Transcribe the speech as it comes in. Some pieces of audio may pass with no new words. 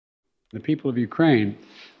The people of Ukraine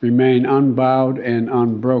remain unbowed and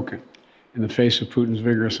unbroken in the face of Putin's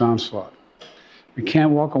vigorous onslaught. We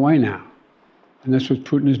can't walk away now. And that's what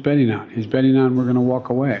Putin is betting on. He's betting on we're going to walk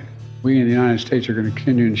away. We in the United States are going to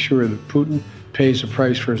continue to ensure that Putin pays the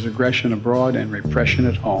price for his aggression abroad and repression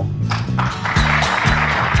at home.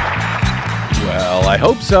 Well, I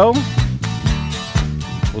hope so.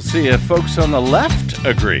 We'll see if folks on the left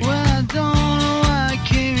agree. Well, I don't know why I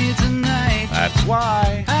came here tonight. That's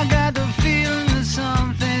why. I got the feeling that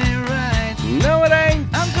something ain't right. No, it ain't.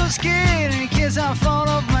 I'm so scared in case I fall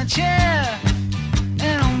off my chair.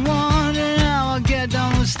 And I'm wondering how I'll get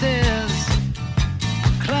down the stairs.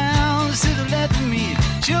 Clowns to the left of me,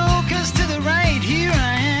 jokers to the right. Here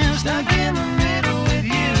I am, stuck in the middle with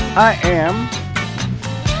you. I am.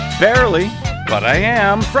 Barely. But I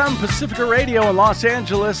am. From Pacifica Radio in Los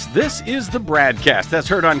Angeles, this is the BradCast. That's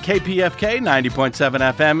heard on KPFK,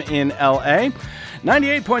 90.7 FM in LA,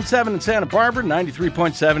 98.7 in Santa Barbara,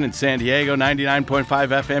 93.7 in San Diego, 99.5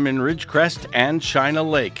 FM in Ridgecrest and China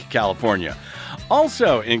Lake, California.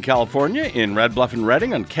 Also in California, in Red Bluff and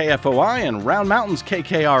Redding on KFOI and Round Mountains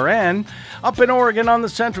KKRN. Up in Oregon on the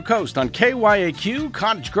Central Coast on KYAQ,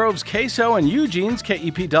 Cottage Grove's KSO and Eugene's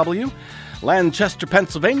KEPW. Lancaster,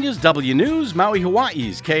 Pennsylvania's W News, Maui,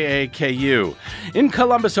 Hawaii's KAKU. In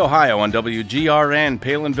Columbus, Ohio on WGRN,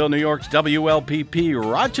 Palinville, New York's WLPP,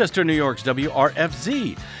 Rochester, New York's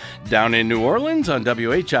WRFZ. Down in New Orleans on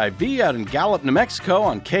WHIV, out in Gallup, New Mexico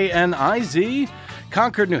on KNIZ.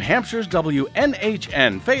 Concord, New Hampshire's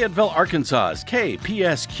WNHN, Fayetteville, Arkansas's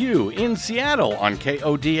KPSQ, in Seattle on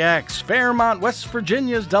KODX, Fairmont, West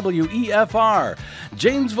Virginia's WEFR,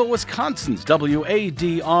 Janesville, Wisconsin's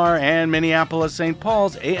WADR, and Minneapolis, St.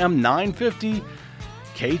 Paul's AM 950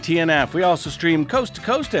 KTNF. We also stream coast to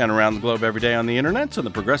coast and around the globe every day on the internet on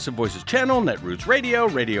the Progressive Voices channel, Netroots Radio,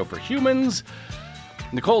 Radio for Humans,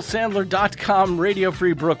 NicoleSandler.com, Radio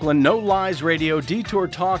Free Brooklyn, No Lies Radio, Detour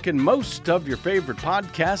Talk, and most of your favorite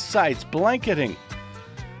podcast sites blanketing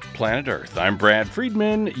planet Earth. I'm Brad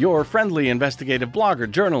Friedman, your friendly investigative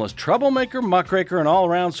blogger, journalist, troublemaker, muckraker, and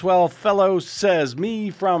all-around swell fellow, says me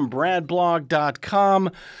from BradBlog.com.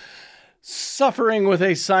 Suffering with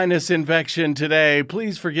a sinus infection today.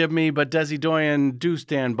 Please forgive me, but Desi Doyen, do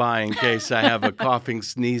stand by in case I have a coughing,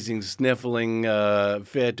 sneezing, sniffling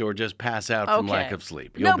fit or just pass out from lack of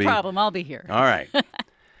sleep. No problem. I'll be here. All right.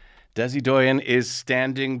 Desi Doyen is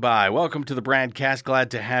standing by. Welcome to the BradCast.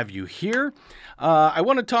 Glad to have you here. I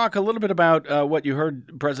want to talk a little bit about what you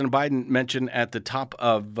heard President Biden mention at the top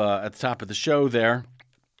of the show there.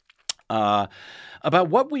 About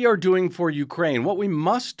what we are doing for Ukraine, what we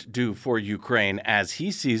must do for Ukraine as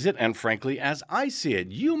he sees it, and frankly, as I see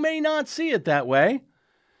it. You may not see it that way.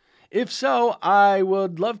 If so, I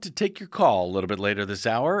would love to take your call a little bit later this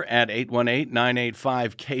hour at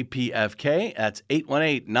 818-985-KPFK. That's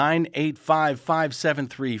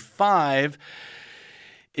 818-985-5735.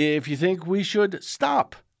 If you think we should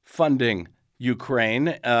stop funding Ukraine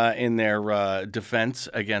in their defense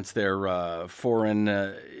against their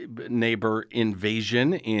foreign neighbor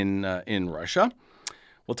invasion in Russia.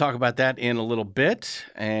 We'll talk about that in a little bit.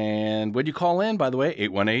 And when you call in, by the way,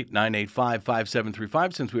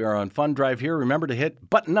 818-985-5735. Since we are on Fund Drive here, remember to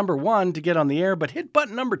hit button number 1 to get on the air, but hit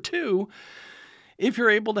button number 2 if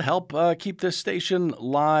you're able to help keep this station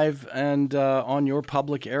live and on your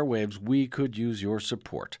public airwaves. We could use your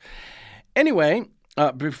support. Anyway,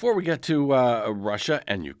 before we get to Russia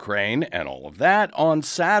and Ukraine and all of that, on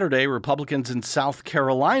Saturday, Republicans in South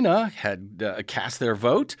Carolina had cast their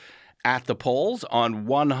vote at the polls on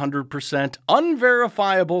 100%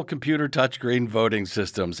 unverifiable computer touchscreen voting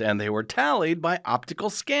systems, and they were tallied by optical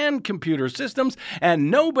scan computer systems, and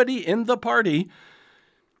nobody in the party,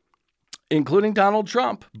 including Donald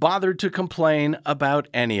Trump, bothered to complain about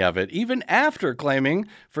any of it, even after claiming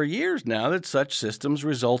for years now that such systems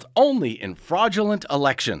result only in fraudulent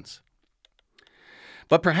elections.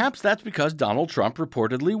 But perhaps that's because Donald Trump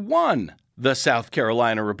reportedly won the South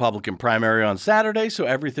Carolina Republican primary on Saturday, so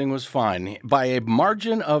everything was fine. By a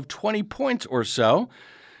margin of 20 points or so,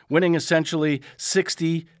 winning essentially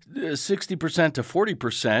 60% to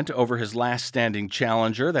 40% over his last standing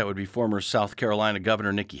challenger. That would be former South Carolina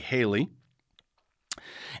Governor Nikki Haley.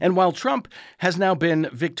 And while Trump has now been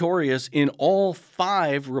victorious in all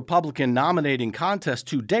 5 Republican nominating contests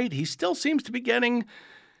to date, he still seems to be getting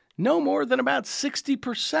no more than about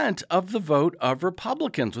 60% of the vote of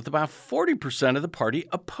Republicans, with about 40% of the party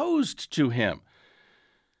opposed to him,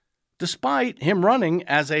 despite him running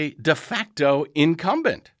as a de facto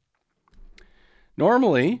incumbent.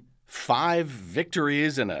 Normally, 5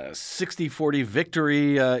 victories and a 60-40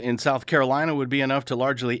 victory in South Carolina would be enough to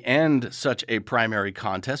largely end such a primary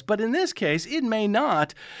contest. But in this case, it may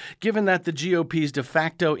not, given that the GOP's de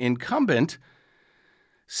facto incumbent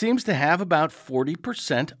seems to have about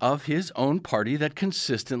 40% of his own party that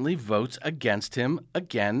consistently votes against him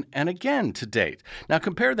again and again to date. Now,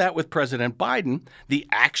 compare that with President Biden, the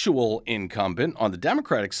actual incumbent on the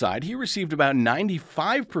Democratic side. He received about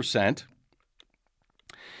 95%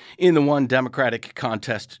 in the one Democratic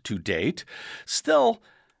contest to date. Still,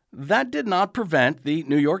 that did not prevent the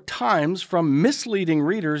New York Times from misleading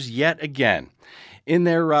readers yet again. In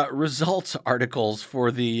their results articles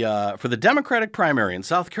for the Democratic primary in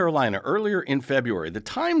South Carolina earlier in February, the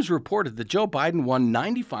Times reported that Joe Biden won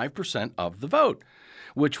 95% of the vote,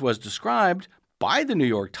 which was described by the New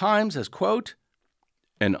York Times as, quote,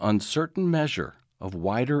 an uncertain measure of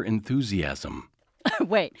wider enthusiasm.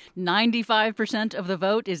 Wait, 95% of the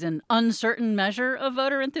vote is an uncertain measure of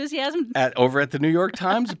voter enthusiasm? Over at the New York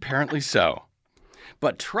Times, apparently so.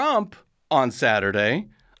 But Trump on Saturday,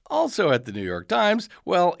 also at the New York Times,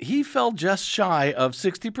 well, he fell just shy of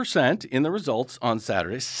 60% in the results on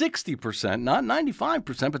Saturday. 60%, not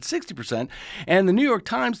 95%, but 60%. And the New York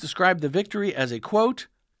Times described the victory as a, quote,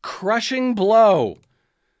 crushing blow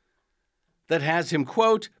that has him,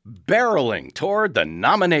 quote, barreling toward the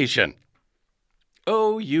nomination.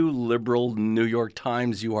 Oh, you liberal New York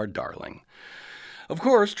Times, you are darling. Of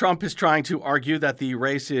course, Trump is trying to argue that the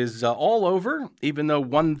race is all over, even though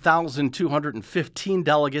 1,215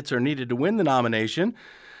 delegates are needed to win the nomination.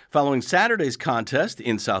 Following Saturday's contest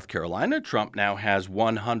in South Carolina, Trump now has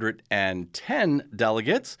 110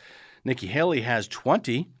 delegates. Nikki Haley has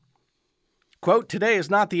 20. Quote, today is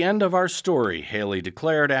not the end of our story, Haley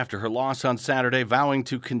declared after her loss on Saturday, vowing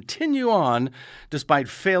to continue on despite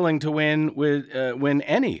failing to win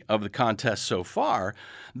any of the contests so far.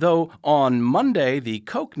 Though on Monday, the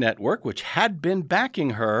Koch network, which had been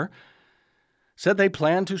backing her, said they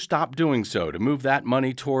plan to stop doing so to move that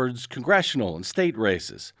money towards congressional and state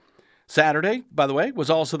races. Saturday, by the way,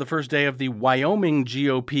 was also the first day of the Wyoming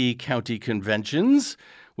GOP county conventions,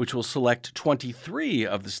 which will select 23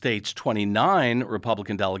 of the state's 29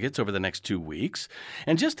 Republican delegates over the next 2 weeks.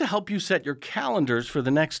 And just to help you set your calendars for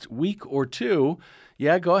the next week or two,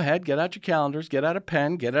 yeah, go ahead, get out your calendars, get out a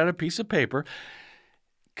pen, get out a piece of paper,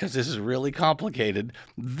 because this is really complicated.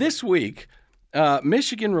 This week,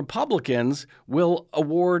 Michigan Republicans will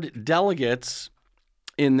award delegates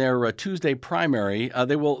in their Tuesday primary.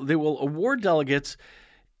 They will award delegates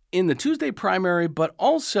in the Tuesday primary, but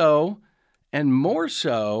also and more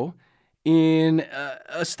so in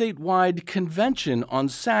a statewide convention on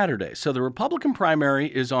Saturday. So the Republican primary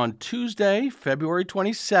is on Tuesday, February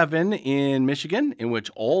 27 in Michigan, in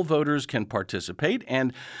which all voters can participate,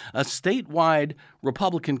 and a statewide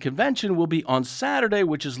Republican convention will be on Saturday,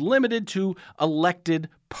 which is limited to elected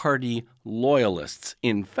party loyalists.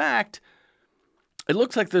 In fact, it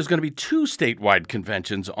looks like there's going to be 2 statewide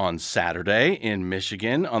conventions on Saturday in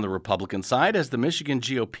Michigan on the Republican side, as the Michigan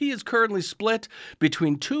GOP is currently split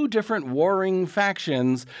between 2 different warring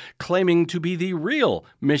factions claiming to be the real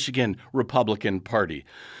Michigan Republican Party.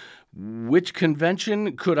 Which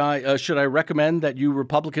convention should I recommend that you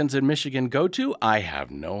Republicans in Michigan go to? I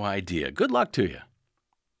have no idea. Good luck to you.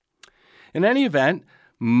 In any event,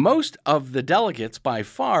 most of the delegates by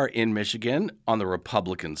far in Michigan on the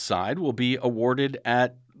Republican side will be awarded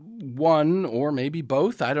at one or maybe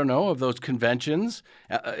both, I don't know, of those conventions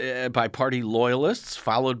by party loyalists,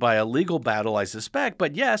 followed by a legal battle, I suspect.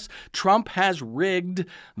 But yes, Trump has rigged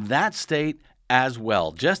that state as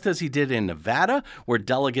well, just as he did in Nevada, where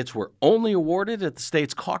delegates were only awarded at the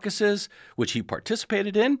state's caucuses, which he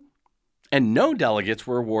participated in. And no delegates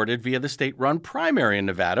were awarded via the state-run primary in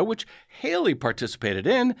Nevada, which Haley participated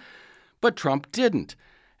in, but Trump didn't,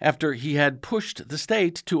 after he had pushed the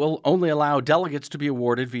state to only allow delegates to be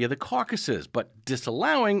awarded via the caucuses, but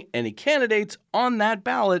disallowing any candidates on that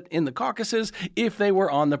ballot in the caucuses if they were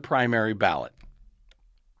on the primary ballot.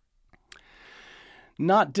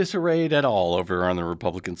 Not disarrayed at all over on the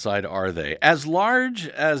Republican side, are they? As large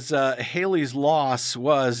as Haley's loss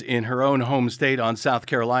was in her own home state on South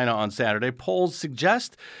Carolina on Saturday, polls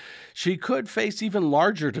suggest she could face even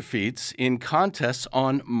larger defeats in contests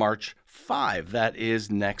on March 5. That is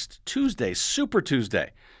next Tuesday, Super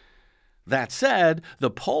Tuesday. That said, the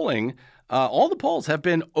polling, all the polls have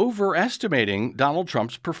been overestimating Donald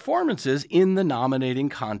Trump's performances in the nominating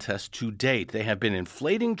contest to date. They have been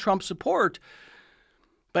inflating Trump's support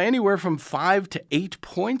by anywhere from 5 to 8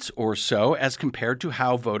 points or so as compared to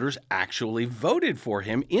how voters actually voted for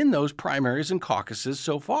him in those primaries and caucuses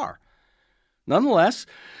so far. Nonetheless,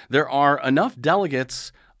 there are enough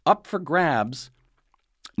delegates up for grabs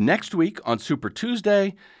next week on Super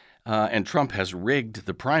Tuesday. And Trump has rigged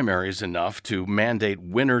the primaries enough to mandate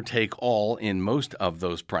winner take all in most of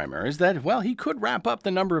those primaries that, well, he could wrap up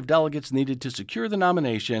the number of delegates needed to secure the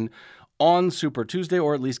nomination on Super Tuesday,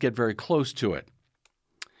 or at least get very close to it.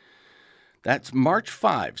 That's March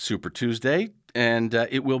 5, Super Tuesday, and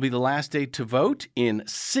it will be the last day to vote in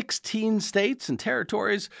 16 states and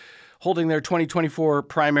territories, holding their 2024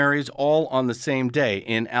 primaries all on the same day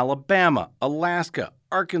in Alabama, Alaska,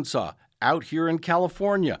 Arkansas, out here in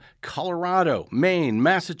California, Colorado, Maine,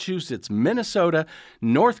 Massachusetts, Minnesota,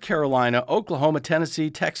 North Carolina, Oklahoma,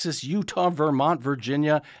 Tennessee, Texas, Utah, Vermont,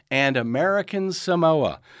 Virginia, and American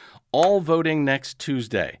Samoa, all voting next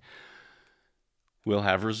Tuesday. We'll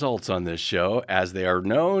have results on this show as they are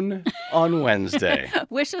known on Wednesday.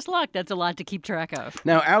 Wish us luck. That's a lot to keep track of.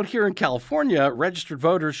 Now, out here in California, registered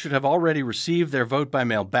voters should have already received their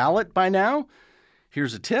vote-by-mail ballot by now.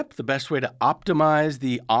 Here's a tip. The best way to optimize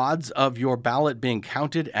the odds of your ballot being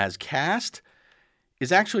counted as cast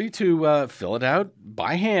is actually to fill it out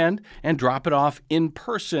by hand and drop it off in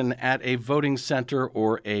person at a voting center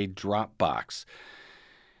or a drop box.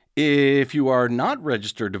 If you are not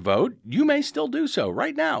registered to vote, you may still do so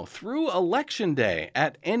right now through Election Day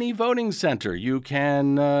at any voting center. You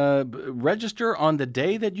can register on the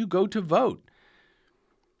day that you go to vote.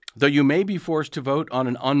 Though you may be forced to vote on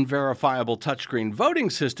an unverifiable touchscreen voting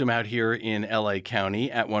system out here in LA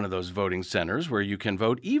County at one of those voting centers where you can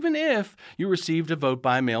vote even if you received a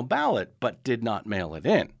vote-by-mail ballot but did not mail it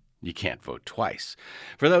in. You can't vote twice.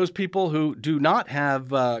 For those people who do not have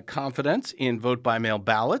confidence in vote-by-mail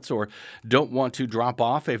ballots or don't want to drop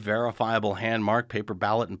off a verifiable hand-marked paper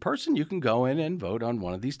ballot in person, you can go in and vote on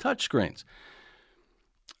one of these touchscreens.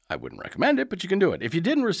 I wouldn't recommend it, but you can do it. If you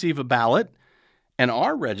didn't receive a ballot and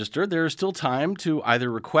are registered, there is still time to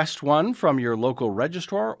either request one from your local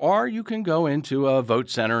registrar or you can go into a vote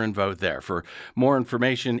center and vote there. For more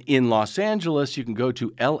information in Los Angeles, you can go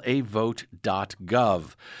to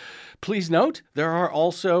lavote.gov. Please note, there are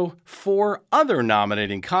also 4 other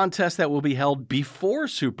nominating contests that will be held before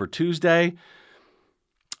Super Tuesday.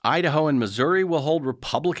 Idaho and Missouri will hold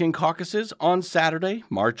Republican caucuses on Saturday,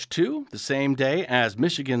 March 2, the same day as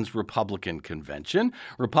Michigan's Republican convention.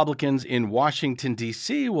 Republicans in Washington,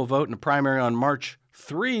 D.C. will vote in a primary on March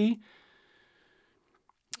 3.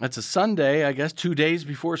 That's a Sunday, I guess, 2 days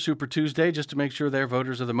before Super Tuesday, just to make sure their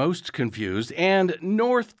voters are the most confused. And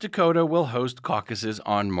North Dakota will host caucuses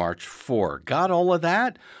on March 4. Got all of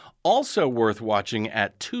that? Also worth watching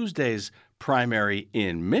at Tuesday's primary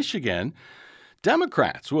in Michigan.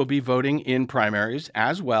 Democrats will be voting in primaries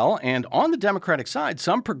as well, and on the Democratic side,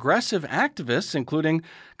 some progressive activists, including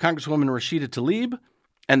Congresswoman Rashida Tlaib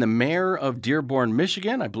and the mayor of Dearborn,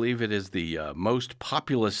 Michigan, I believe it is the most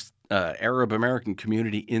populous Arab American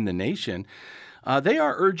community in the nation, they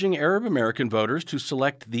are urging Arab American voters to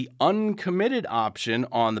select the uncommitted option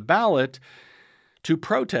on the ballot to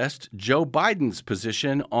protest Joe Biden's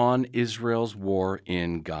position on Israel's war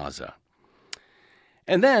in Gaza.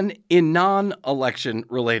 And then, in non-election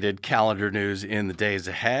related calendar news in the days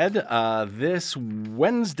ahead, this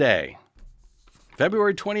Wednesday,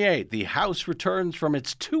 February 28th, the House returns from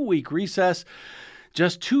its 2-week recess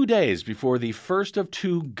just 2 days before the first of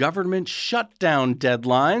 2 government shutdown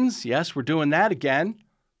deadlines. Yes, we're doing that again.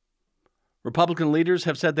 Republican leaders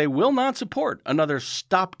have said they will not support another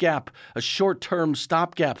a short-term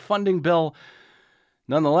stopgap funding bill.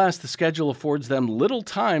 Nonetheless, the schedule affords them little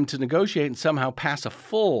time to negotiate and somehow pass a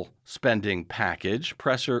full spending package.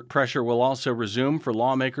 Pressure will also resume for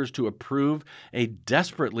lawmakers to approve a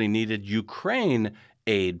desperately needed Ukraine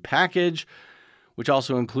aid package, which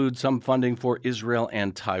also includes some funding for Israel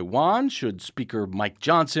and Taiwan, should Speaker Mike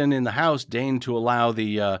Johnson in the House deign to allow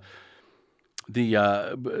the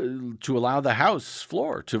House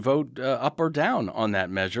floor to vote up or down on that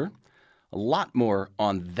measure. A lot more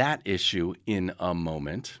on that issue in a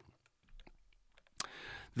moment.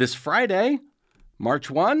 This Friday, March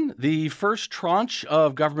 1, the first tranche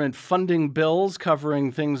of government funding bills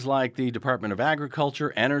covering things like the Department of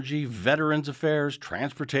Agriculture, Energy, Veterans Affairs,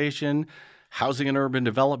 Transportation, Housing and Urban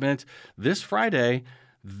Development. This Friday,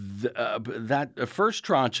 that first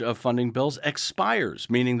tranche of funding bills expires,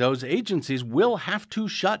 meaning those agencies will have to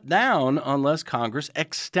shut down unless Congress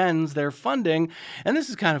extends their funding. And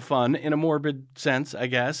this is kind of fun in a morbid sense, I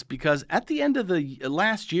guess, because at the end of the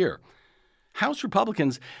last year, House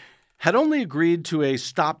Republicans had only agreed to a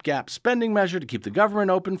stopgap spending measure to keep the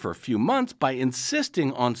government open for a few months by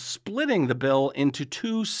insisting on splitting the bill into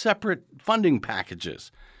 2 separate funding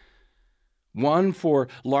packages. One for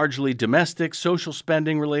largely domestic social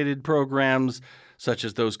spending related programs, such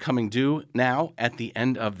as those coming due now at the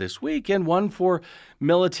end of this week, and one for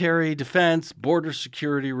military, defense, border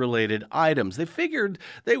security related items. They figured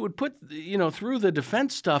they would put, through the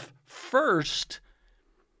defense stuff first,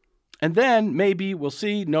 and then maybe, we'll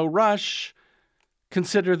see, no rush,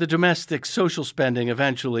 consider the domestic social spending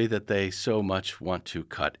eventually that they so much want to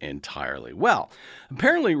cut entirely. Well,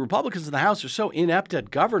 apparently Republicans in the House are so inept at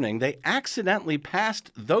governing, they accidentally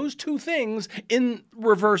passed those two things in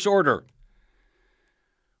reverse order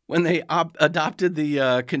when they adopted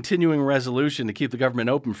the continuing resolution to keep the government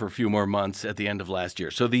open for a few more months at the end of last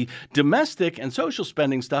year. So the domestic and social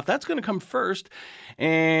spending stuff, that's going to come first.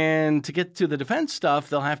 And to get to the defense stuff,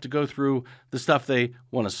 they'll have to go through the stuff they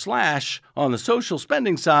want to slash on the social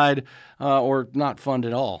spending side or not fund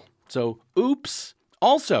at all. So, oops.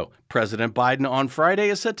 Also, President Biden on Friday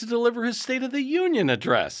is set to deliver his State of the Union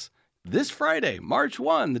address. This Friday, March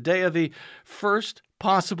 1, the day of the first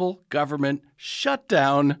possible government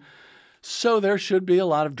shutdown. So there should be a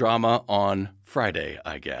lot of drama on Friday,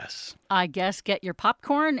 I guess. I guess get your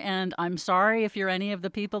popcorn, and I'm sorry if you're any of the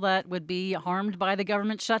people that would be harmed by the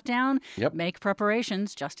government shutdown. Yep. Make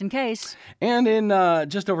preparations just in case. And in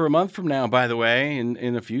just over a month from now, by the way,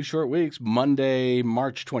 in a few short weeks, Monday,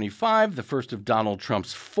 March 25, the first of Donald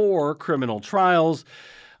Trump's 4 criminal trials.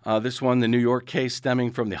 This one, the New York case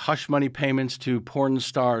stemming from the hush money payments to porn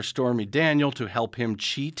star Stormy Daniel to help him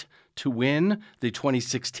cheat to win the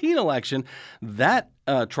 2016 election. That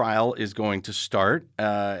trial is going to start.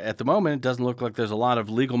 At the moment, it doesn't look like there's a lot of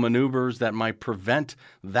legal maneuvers that might prevent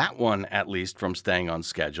that one, at least, from staying on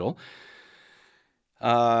schedule.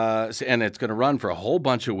 And it's going to run for a whole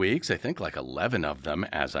bunch of weeks, I think like 11 of them,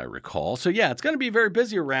 as I recall. So, yeah, it's going to be very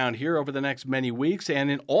busy around here over the next many weeks and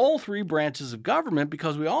in all 3 branches of government,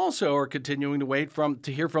 because we also are continuing to wait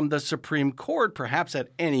to hear from the Supreme Court, perhaps at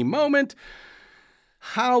any moment.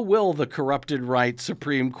 How will the corrupted right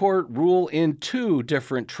Supreme Court rule in 2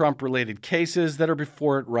 different Trump-related cases that are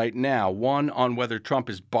before it right now? One on whether Trump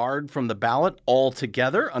is barred from the ballot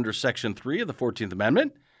altogether under Section 3 of the 14th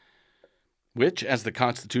Amendment, which, as the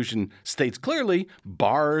Constitution states clearly,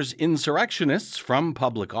 bars insurrectionists from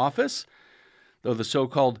public office, though the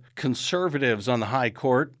so-called conservatives on the high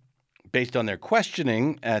court, based on their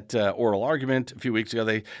questioning at oral argument a few weeks ago,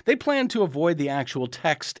 they plan to avoid the actual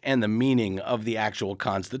text and the meaning of the actual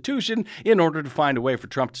Constitution in order to find a way for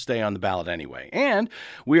Trump to stay on the ballot anyway. And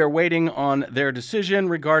we are waiting on their decision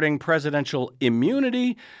regarding presidential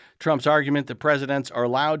immunity. Trump's argument that presidents are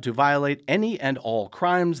allowed to violate any and all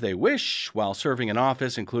crimes they wish while serving in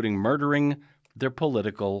office, including murdering their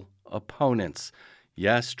political opponents.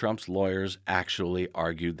 Yes, Trump's lawyers actually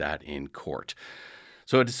argued that in court.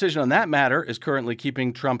 So a decision on that matter is currently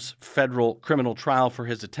keeping Trump's federal criminal trial for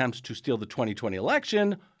his attempts to steal the 2020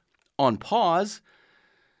 election on pause.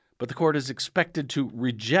 But the court is expected to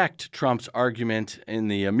reject Trump's argument in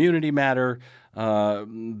the immunity matter,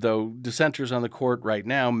 though dissenters on the court right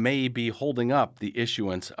now may be holding up the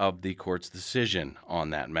issuance of the court's decision on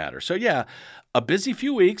that matter. So, yeah, a busy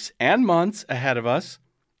few weeks and months ahead of us,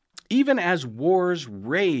 even as wars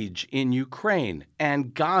rage in Ukraine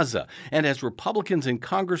and Gaza, and as Republicans in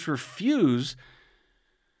Congress refuse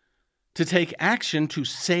to take action to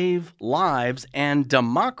save lives and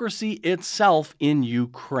democracy itself in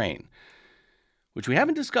Ukraine, which we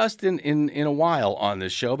haven't discussed in a while on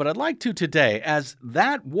this show, but I'd like to today, as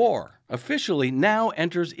that war officially now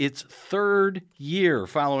enters its 3rd year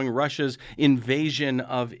following Russia's invasion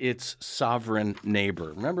of its sovereign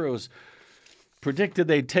neighbor. Remember, it was predicted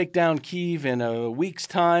they'd take down Kyiv in a week's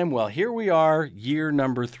time. Well, here we are, year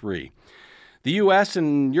number 3. The U.S.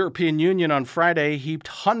 and European Union on Friday heaped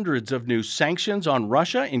hundreds of new sanctions on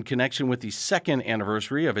Russia in connection with the 2nd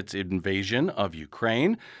anniversary of its invasion of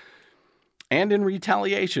Ukraine, and in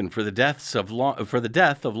retaliation for the death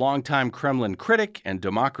of longtime Kremlin critic and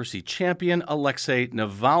democracy champion Alexei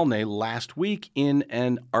Navalny last week in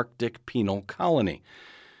an Arctic penal colony.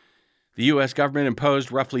 The U.S. government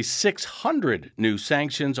imposed roughly 600 new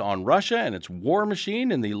sanctions on Russia and its war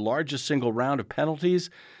machine in the largest single round of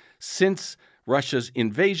penalties since Russia's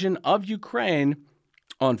invasion of Ukraine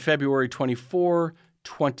on February 24,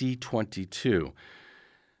 2022.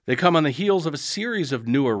 They come on the heels of a series of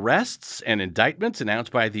new arrests and indictments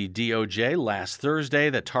announced by the DOJ last Thursday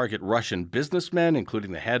that target Russian businessmen,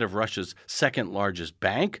 including the head of Russia's 2nd largest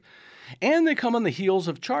bank. And they come on the heels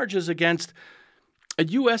of charges against a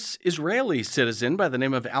U.S.-Israeli citizen by the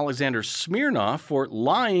name of Alexander Smirnov for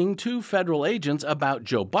lying to federal agents about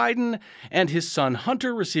Joe Biden and his son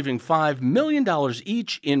Hunter receiving $5 million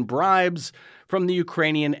each in bribes from the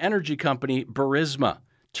Ukrainian energy company Burisma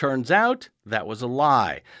Turns out that was a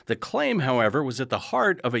lie. The claim, however, was at the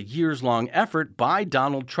heart of a years-long effort by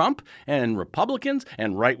Donald Trump and Republicans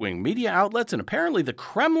and right-wing media outlets and apparently the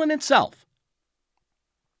Kremlin itself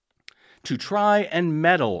to try and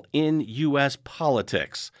meddle in U.S.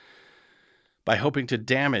 politics by hoping to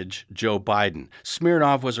damage Joe Biden.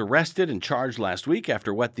 Smirnov was arrested and charged last week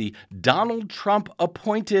after what the Donald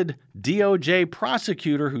Trump-appointed DOJ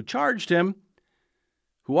prosecutor who charged him,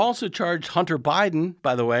 who also charged Hunter Biden,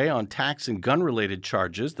 by the way, on tax and gun-related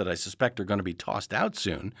charges that I suspect are going to be tossed out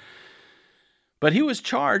soon. But he was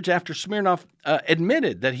charged after Smirnov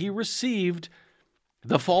admitted that he received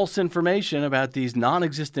the false information about these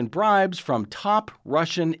non-existent bribes from top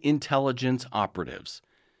Russian intelligence operatives.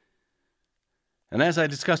 And as I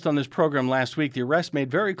discussed on this program last week, the arrest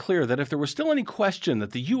made very clear that if there was still any question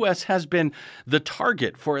that the U.S. has been the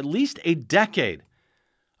target for at least a decade,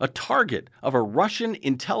 a target of a Russian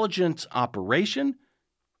intelligence operation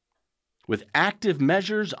with active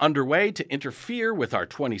measures underway to interfere with our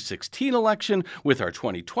 2016 election, with our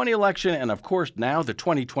 2020 election, and of course now the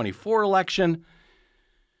 2024 election,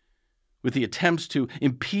 with the attempts to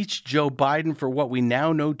impeach Joe Biden for what we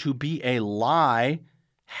now know to be a lie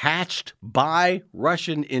hatched by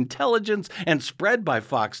Russian intelligence and spread by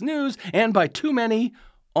Fox News and by too many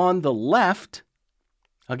on the left.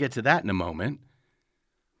 I'll get to that in a moment.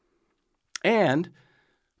 And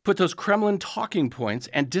put those Kremlin talking points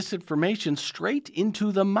and disinformation straight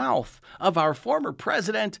into the mouth of our former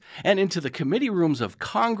president and into the committee rooms of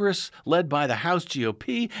Congress led by the House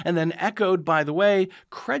GOP and then echoed, by the way,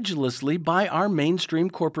 credulously by our mainstream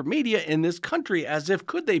corporate media in this country as if,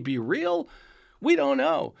 could they be real? We don't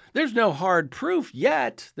know. There's no hard proof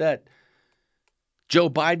yet that Joe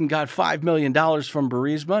Biden got $5 million from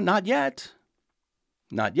Burisma. Not yet.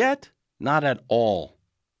 Not yet. Not at all.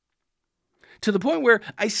 To the point where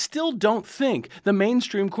I still don't think the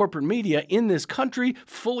mainstream corporate media in this country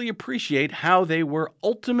fully appreciate how they were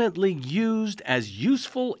ultimately used as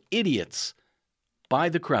useful idiots by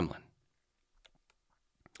the Kremlin.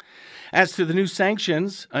 As to the new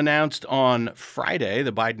sanctions announced on Friday,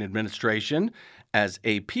 the Biden administration, as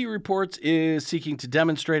AP reports, is seeking to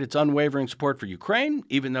demonstrate its unwavering support for Ukraine,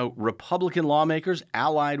 even though Republican lawmakers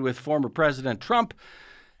allied with former President Trump,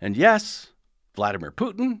 and yes, Vladimir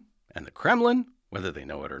Putin and the Kremlin, whether they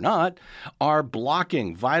know it or not, are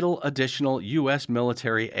blocking vital additional U.S.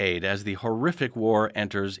 military aid as the horrific war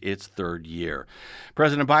enters its third year.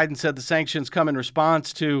 President Biden said the sanctions come in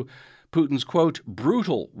response to Putin's, quote,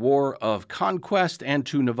 brutal war of conquest and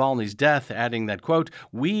to Navalny's death, adding that, quote,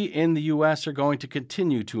 we in the U.S. are going to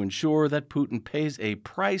continue to ensure that Putin pays a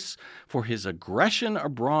price for his aggression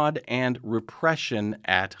abroad and repression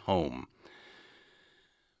at home.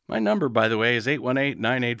 My number, by the way, is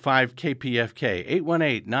 818-985-KPFK,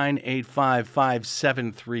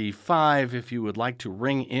 818-985-5735 if you would like to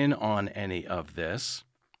ring in on any of this.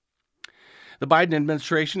 The Biden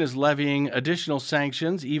administration is levying additional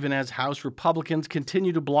sanctions even as House Republicans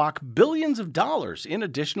continue to block billions of dollars in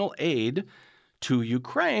additional aid to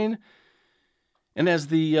Ukraine, and as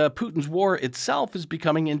the Putin's war itself is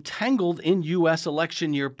becoming entangled in U.S.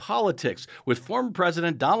 election year politics, with former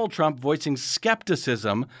President Donald Trump voicing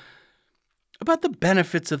skepticism about the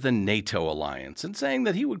benefits of the NATO alliance and saying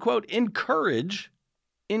that he would, quote, encourage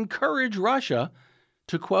Russia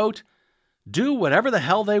to, quote, do whatever the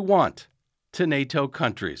hell they want to NATO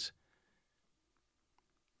countries.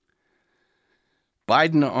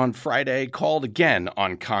 Biden on Friday called again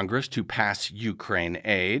on Congress to pass Ukraine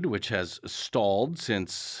aid, which has stalled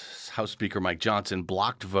since House Speaker Mike Johnson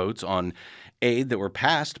blocked votes on aid that were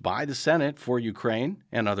passed by the Senate for Ukraine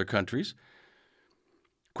and other countries.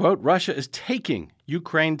 Quote, Russia is taking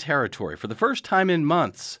Ukraine territory for the first time in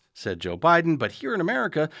months, said Joe Biden, but here in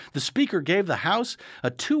America, the Speaker gave the House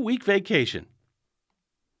a 2-week vacation.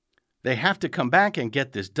 They have to come back and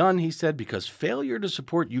get this done, he said, because failure to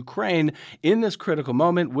support Ukraine in this critical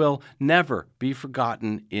moment will never be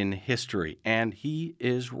forgotten in history. And he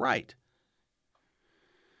is right.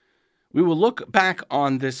 We will look back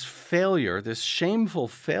on this failure, this shameful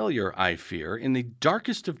failure, I fear, in the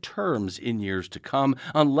darkest of terms in years to come,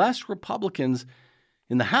 unless Republicans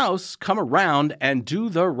in the House come around and do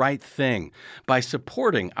the right thing by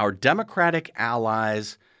supporting our Democratic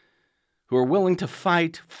allies who are willing to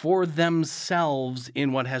fight for themselves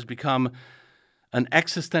in what has become an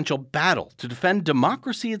existential battle to defend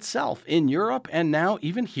democracy itself in Europe and now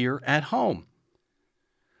even here at home.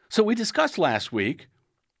 So we discussed last week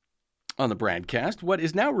on the BradCast what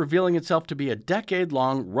is now revealing itself to be a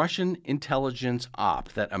decade-long Russian intelligence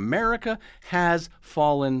op that America has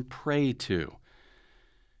fallen prey to,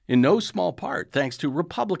 in no small part thanks to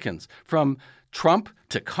Republicans from Trump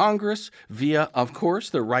to Congress via, of course,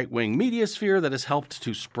 the right-wing media sphere that has helped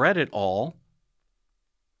to spread it all.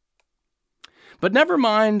 But never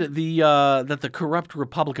mind that the corrupt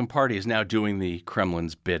Republican Party is now doing the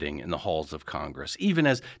Kremlin's bidding in the halls of Congress, even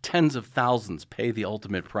as tens of thousands pay the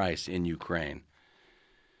ultimate price in Ukraine.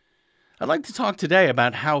 I'd like to talk today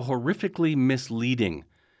about how horrifically misleading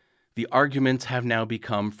the arguments have now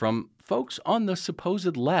become from folks on the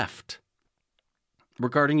supposed left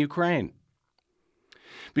regarding Ukraine.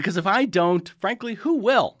 Because if I don't, frankly, who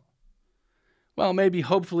will? Well, maybe,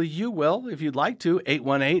 hopefully, you will, if you'd like to.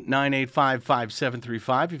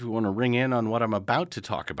 818-985-5735, if you want to ring in on what I'm about to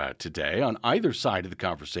talk about today on either side of the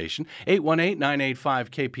conversation.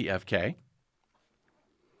 818-985-KPFK.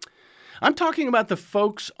 I'm talking about the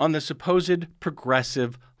folks on the supposed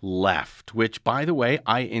progressive left, which, by the way,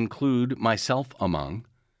 I include myself among.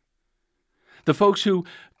 The folks who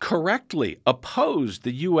correctly opposed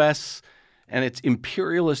the U.S. and its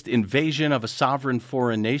imperialist invasion of a sovereign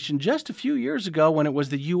foreign nation just a few years ago when it was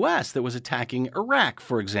the U.S. that was attacking Iraq,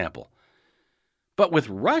 for example. But with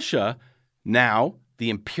Russia, now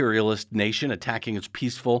the imperialist nation attacking its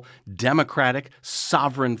peaceful, democratic,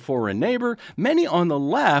 sovereign foreign neighbor, many on the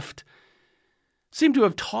left seem to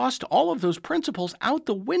have tossed all of those principles out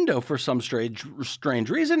the window for some strange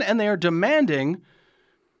reason, and they are demanding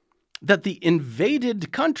that the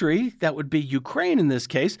invaded country, that would be Ukraine in this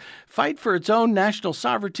case, fight for its own national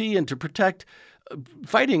sovereignty and to protect,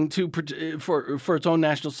 for its own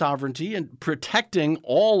national sovereignty and protecting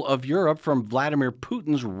all of Europe from Vladimir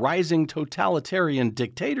Putin's rising totalitarian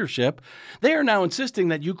dictatorship. They are now insisting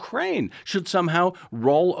that Ukraine should somehow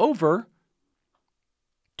roll over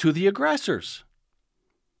to the aggressors,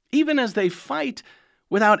 even as they fight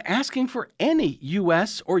without asking for any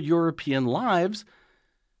U.S. or European lives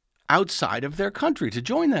outside of their country to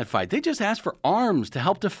join that fight. They just ask for arms to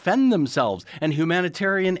help defend themselves and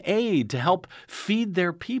humanitarian aid to help feed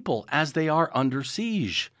their people as they are under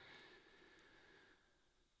siege.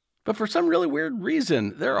 But for some really weird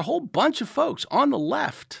reason, there are a whole bunch of folks on the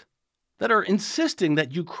left that are insisting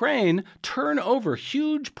that Ukraine turn over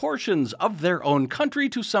huge portions of their own country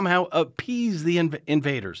to somehow appease the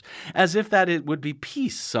invaders, as if that it would be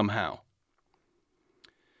peace somehow.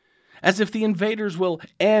 As if the invaders will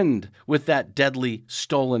end with that deadly,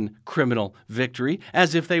 stolen, criminal victory,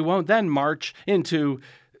 as if they won't then march into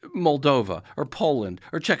Moldova or Poland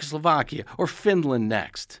or Czechoslovakia or Finland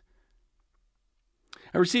next.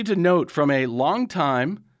 I received a note from a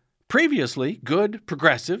longtime, previously good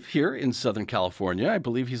progressive here in Southern California. I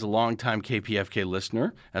believe he's a longtime KPFK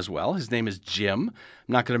listener as well. His name is Jim.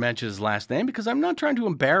 I'm not going to mention his last name because I'm not trying to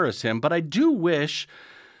embarrass him, but I do wish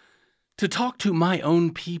to talk to my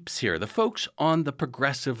own peeps here, the folks on the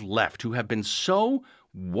progressive left who have been so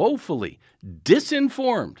woefully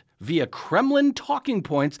disinformed via Kremlin talking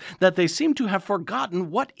points that they seem to have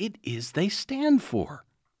forgotten what it is they stand for.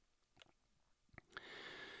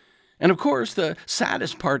 And of course, the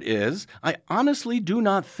saddest part is, I honestly do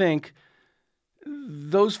not think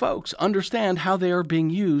those folks understand how they are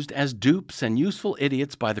being used as dupes and useful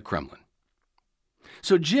idiots by the Kremlin.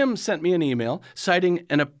 So Jim sent me an email citing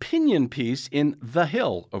an opinion piece in The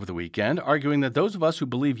Hill over the weekend, arguing that those of us who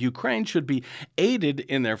believe Ukraine should be aided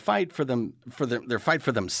in their fight for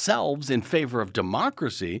themselves in favor of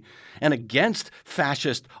democracy and against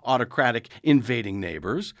fascist, autocratic, invading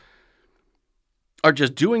neighbors are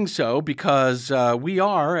just doing so because we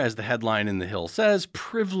are, as the headline in The Hill says,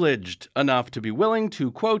 privileged enough to be willing to,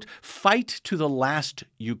 quote, fight to the last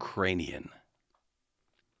Ukrainian.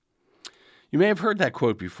 You may have heard that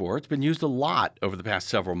quote before. It's been used a lot over the past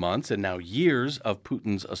several months and now years of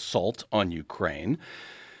Putin's assault on Ukraine.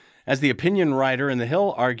 As the opinion writer in The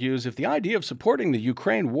Hill argues, if the idea of supporting the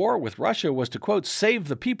Ukraine war with Russia was to, quote, save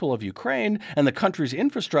the people of Ukraine and the country's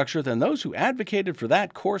infrastructure, then those who advocated for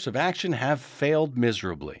that course of action have failed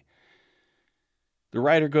miserably. The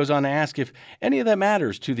writer goes on to ask if any of that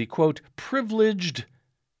matters to the, quote, privileged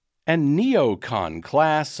and neocon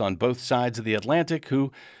class on both sides of the Atlantic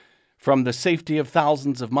who, from the safety of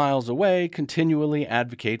thousands of miles away, continually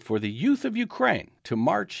advocate for the youth of Ukraine to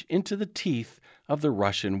march into the teeth of the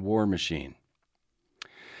Russian war machine.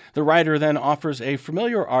 The writer then offers a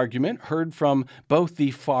familiar argument heard from both the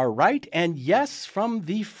far right and, yes, from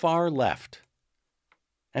the far left.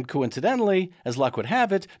 And coincidentally, as luck would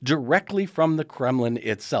have it, directly from the Kremlin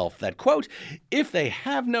itself, that, quote, if they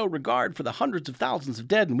have no regard for the hundreds of thousands of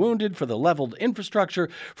dead and wounded, for the leveled infrastructure,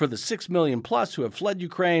 for the 6 million plus who have fled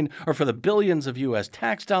Ukraine, or for the billions of U.S.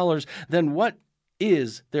 tax dollars, then what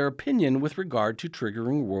is their opinion with regard to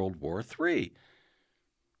triggering World War III?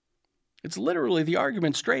 It's literally the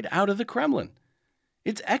argument straight out of the Kremlin.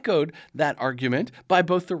 It's echoed, that argument, by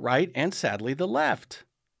both the right and, sadly, the left.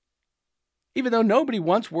 Even though nobody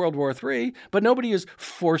wants World War III, but nobody is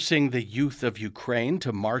forcing the youth of Ukraine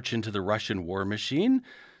to march into the Russian war machine.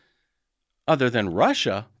 Other than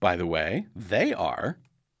Russia, by the way, they are.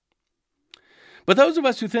 But those of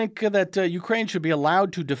us who think that Ukraine should be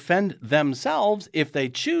allowed to defend themselves if they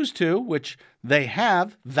choose to, which they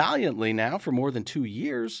have valiantly now for more than 2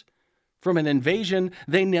 years, from an invasion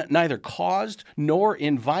they neither caused nor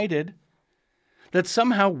invited, that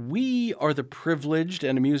somehow we are the privileged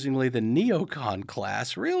and, amusingly, the neocon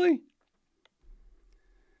class, really?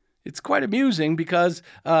 It's quite amusing because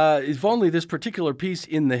if only this particular piece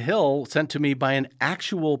in The Hill, sent to me by an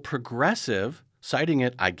actual progressive, citing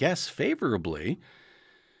it, I guess, favorably,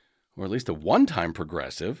 or at least a one-time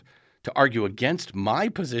progressive, to argue against my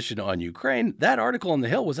position on Ukraine, that article in The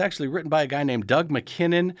Hill was actually written by a guy named Doug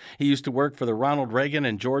McKinnon. He used to work for the Ronald Reagan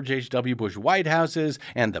and George H.W. Bush White Houses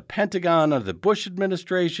and the Pentagon of the Bush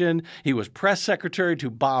administration. He was press secretary to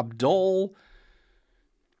Bob Dole.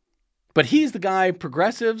 But he's the guy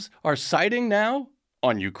progressives are citing now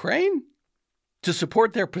on Ukraine to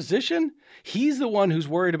support their position. He's the one who's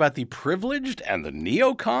worried about the privileged and the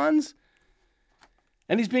neocons.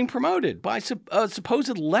 And he's being promoted by a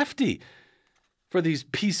supposed lefty for these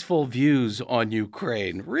peaceful views on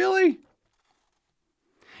Ukraine. Really?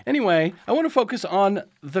 Anyway, I want to focus on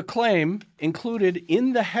the claim included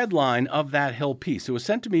in the headline of that Hill piece. It was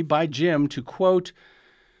sent to me by Jim to, quote,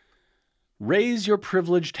 raise your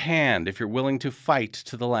privileged hand if you're willing to fight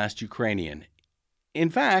to the last Ukrainian. In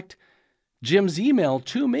fact, Jim's email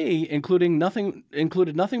to me included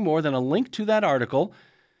nothing more than a link to that article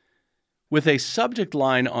with a subject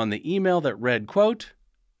line on the email that read, quote,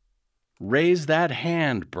 raise that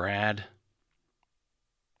hand, Brad.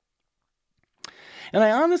 And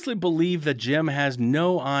I honestly believe that Jim has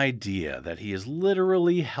no idea that he is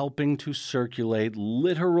literally helping to circulate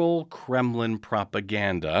literal Kremlin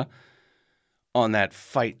propaganda on that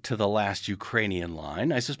fight to the last Ukrainian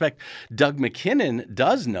line. I suspect Doug McKinnon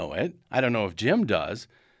does know it. I don't know if Jim does.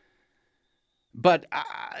 But,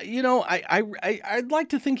 I'd like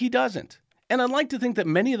to think he doesn't. And I'd like to think that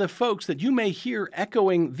many of the folks that you may hear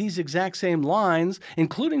echoing these exact same lines,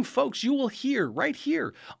 including folks you will hear right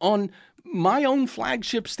here on my own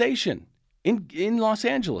flagship station in Los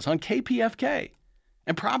Angeles on KPFK,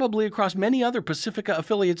 and probably across many other Pacifica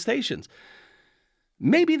affiliate stations,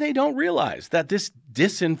 maybe they don't realize that this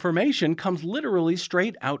disinformation comes literally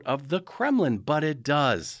straight out of the Kremlin, but it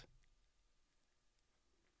does.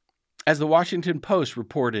 As the Washington Post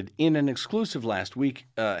reported in an exclusive last week,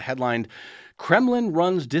 headlined, Kremlin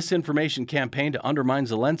runs disinformation campaign to undermine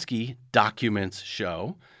Zelensky, documents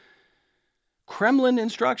show. Kremlin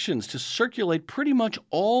instructions to circulate pretty much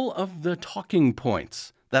all of the talking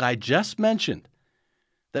points that I just mentioned,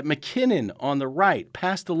 that McKinnon on the right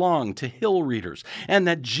passed along to Hill readers, and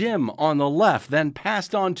that Jim on the left then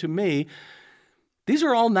passed on to me. These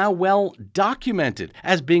are all now well documented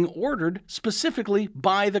as being ordered specifically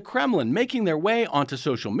by the Kremlin, making their way onto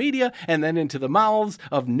social media and then into the mouths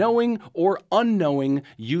of knowing or unknowing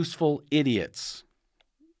useful idiots.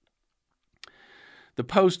 The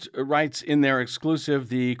Post writes in their exclusive,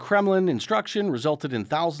 the Kremlin instruction resulted in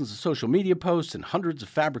thousands of social media posts and hundreds of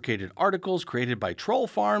fabricated articles created by troll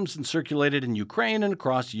farms and circulated in Ukraine and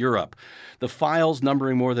across Europe. The files,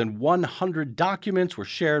 numbering more than 100 documents, were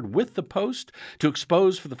shared with the Post to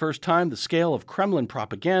expose for the first time the scale of Kremlin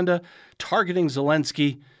propaganda targeting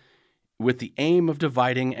Zelensky with the aim of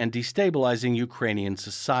dividing and destabilizing Ukrainian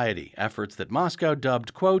society, efforts that Moscow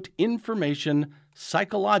dubbed, quote, information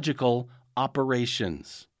psychological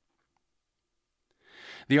operations.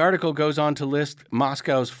 The article goes on to list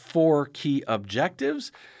Moscow's 4 key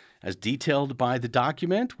objectives, as detailed by the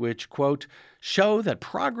document, which, quote, show that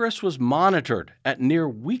progress was monitored at near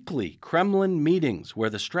weekly Kremlin meetings where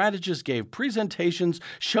the strategists gave presentations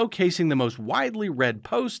showcasing the most widely read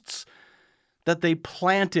posts that they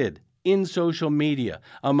planted in social media.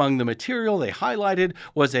 Among the material they highlighted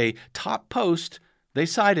was a top post they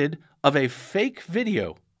cited of a fake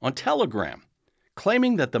video on Telegram,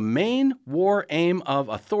 claiming that the main war aim of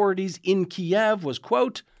authorities in Kiev was,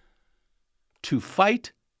 quote, to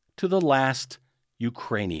fight to the last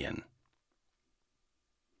Ukrainian.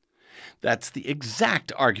 That's the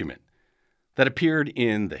exact argument that appeared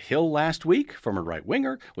in The Hill last week from a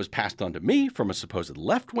right-winger, was passed on to me from a supposed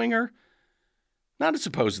left-winger. Not a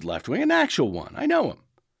supposed left-winger, an actual one. I know him.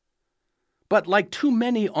 But like too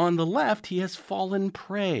many on the left, he has fallen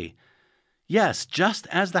prey. Yes, just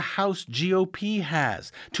as the House GOP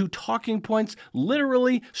has, to talking points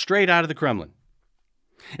literally straight out of the Kremlin.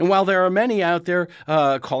 And while there are many out there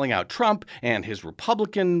calling out Trump and his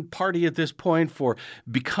Republican Party at this point for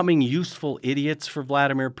becoming useful idiots for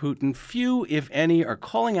Vladimir Putin, few, if any, are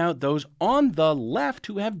calling out those on the left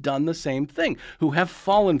who have done the same thing, who have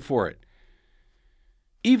fallen for it,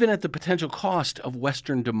 even at the potential cost of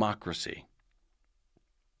Western democracy.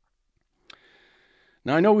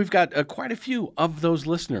 Now, I know we've got quite a few of those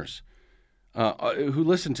listeners who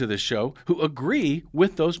listen to this show who agree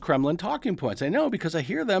with those Kremlin talking points. I know because I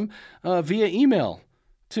hear them via email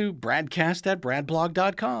to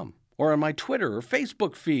BradCast@bradblog.com or on my Twitter or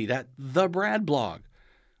Facebook feed at the Bradblog,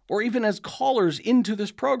 or even as callers into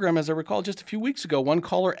this program. As I recall, just a few weeks ago, one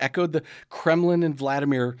caller echoed the Kremlin and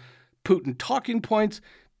Vladimir Putin talking points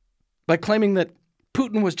by claiming that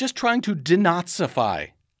Putin was just trying to denazify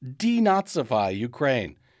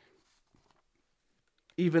Ukraine.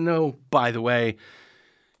 Even though, by the way,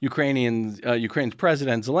 Ukraine's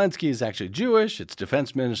President Zelensky is actually Jewish, its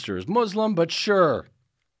defense minister is Muslim, but sure,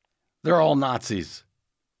 they're all Nazis.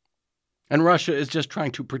 And Russia is just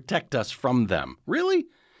trying to protect us from them. Really?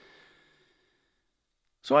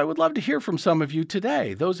 So I would love to hear from some of you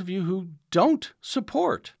today, those of you who don't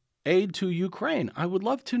support aid to Ukraine. I would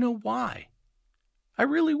love to know why. I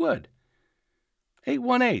really would.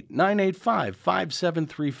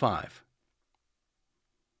 818-985-5735.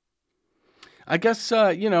 I guess,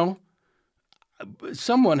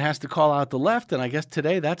 someone has to call out the left, and I guess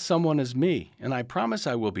today that someone is me. And I promise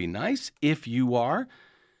I will be nice if you are.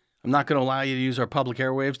 I'm not going to allow you to use our public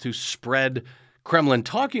airwaves to spread Kremlin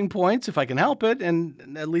talking points if I can help it,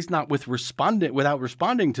 and at least not without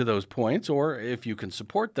responding to those points, or if you can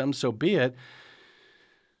support them, so be it.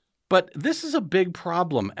 But this is a big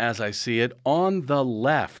problem, as I see it, on the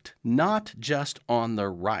left, not just on the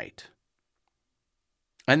right.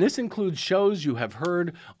 And this includes shows you have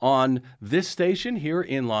heard on this station here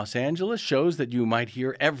in Los Angeles, shows that you might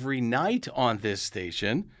hear every night on this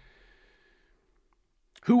station,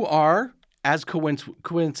 who are, as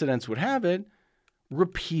coincidence would have it,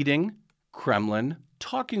 repeating Kremlin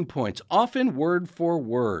talking points, often word for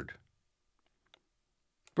word.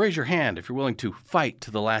 Raise your hand if you're willing to fight to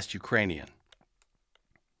the last Ukrainian.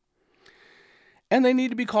 And they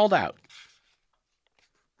need to be called out.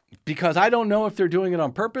 Because I don't know if they're doing it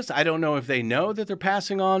on purpose. I don't know if they know that they're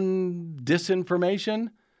passing on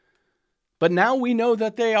disinformation. But now we know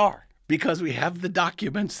that they are, because we have the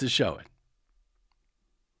documents to show it.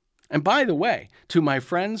 And by the way, to my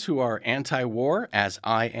friends who are anti-war, as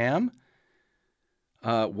I am,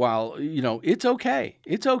 while, it's okay.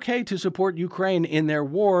 It's okay to support Ukraine in their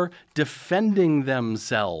war defending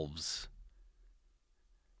themselves.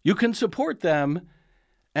 You can support them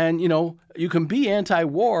and, you can be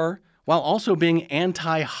anti-war while also being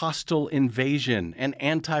anti-hostile invasion and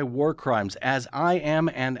anti-war crimes, as I am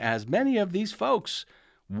and as many of these folks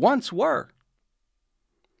once were.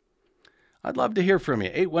 I'd love to hear from you.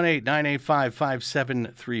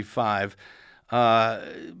 818-985-5735.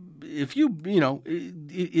 If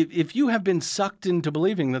you have been sucked into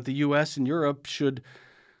believing that the U.S. and Europe should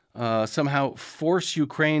somehow force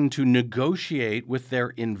Ukraine to negotiate with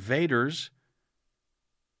their invaders,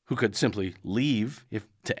 who could simply leave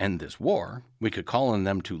to end this war, we could call on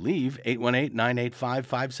them to leave.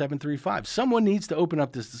 818-985-5735. Someone needs to open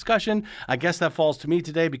up this discussion. I guess that falls to me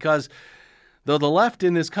today because though the left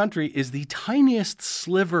in this country is the tiniest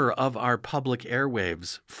sliver of our public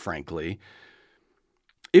airwaves, frankly,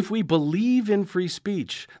 if we believe in free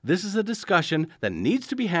speech, this is a discussion that needs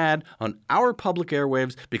to be had on our public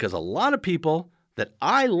airwaves because a lot of people that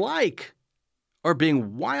I like are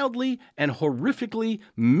being wildly and horrifically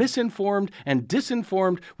misinformed and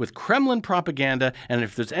disinformed with Kremlin propaganda. And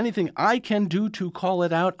if there's anything I can do to call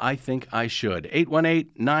it out, I think I should.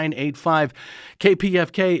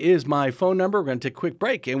 818-985-KPFK is my phone number. We're going to take a quick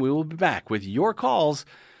break, and we will be back with your calls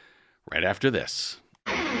right after this.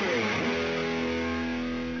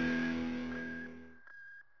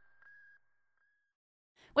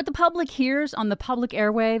 What the public hears on the public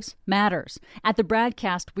airwaves matters. At the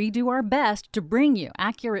BradCast, we do our best to bring you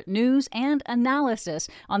accurate news and analysis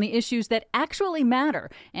on the issues that actually matter,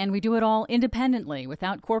 and we do it all independently,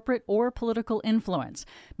 without corporate or political influence.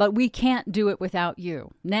 But we can't do it without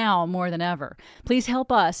you, now more than ever. Please help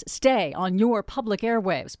us stay on your public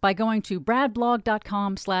airwaves by going to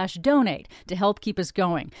bradblog.com/donate to help keep us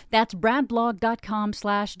going. That's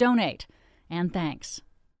bradblog.com/donate. And thanks.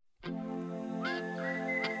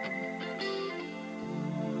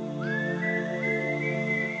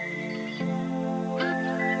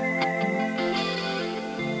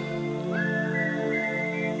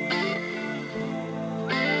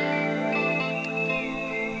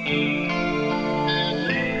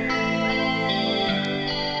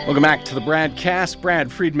 Welcome back to the BradCast.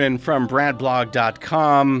 Brad Friedman from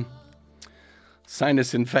bradblog.com.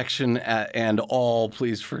 Sinus infection and all,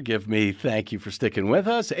 please forgive me. Thank you for sticking with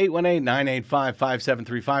us.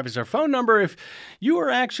 818-985-5735 is our phone number if you are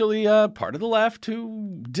actually part of the left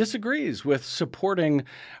who disagrees with supporting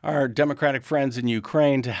our Democratic friends in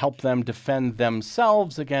Ukraine to help them defend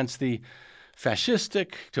themselves against the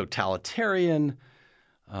fascistic, totalitarian,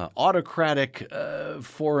 autocratic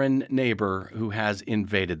foreign neighbor who has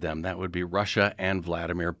invaded them. That would be Russia and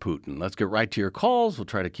Vladimir Putin. Let's get right to your calls. We'll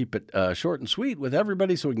try to keep it short and sweet with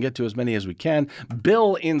everybody so we can get to as many as we can.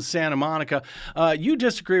 Bill in Santa Monica, you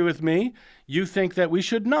disagree with me. You think that we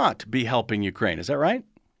should not be helping Ukraine. Is that right?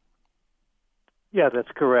 Yeah,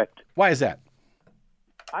 that's correct. Why is that?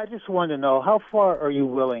 I just want to know, how far are you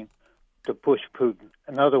willing to push Putin?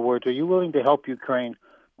 In other words, are you willing to help Ukraine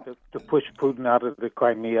to push Putin out of the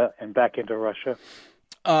Crimea and back into Russia?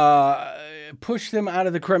 Push them out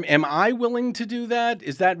of the Crimea. Am I willing to do that?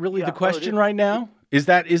 Is that really the question right now? Is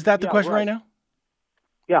that the question right now?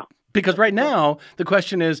 Yeah. Because right now, the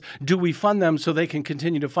question is, do we fund them so they can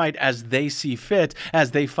continue to fight as they see fit, as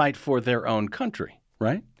they fight for their own country,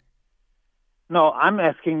 right? No, I'm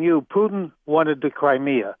asking you. Putin wanted the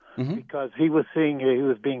Crimea because he was seeing he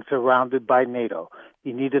was being surrounded by NATO.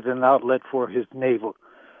 He needed an outlet for his naval.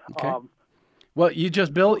 Okay. Well, you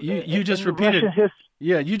just, Bill, you just repeated.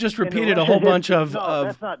 You just repeated a whole bunch of. No,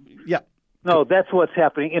 that's not. Yeah. No, that's what's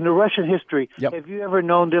happening in the Russian history. Yep. Have you ever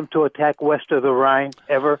known them to attack west of the Rhine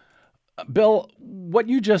ever? Bill, what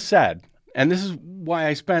you just said, and this is why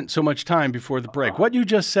I spent so much time before the break. What you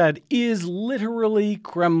just said is literally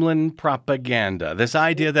Kremlin propaganda. This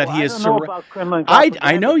idea that he is. I don't know about Kremlin propaganda.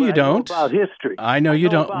 I know you don't. I know about history. I know you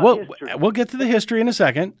don't. We'll get to the history in a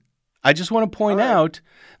second. I just want to point out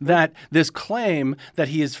that this claim that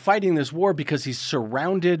he is fighting this war because he's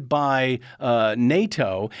surrounded by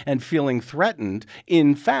NATO and feeling threatened,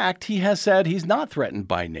 in fact, he has said he's not threatened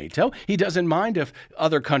by NATO. He doesn't mind if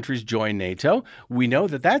other countries join NATO. We know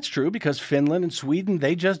that that's true because Finland and Sweden,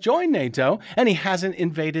 they just joined NATO, and he hasn't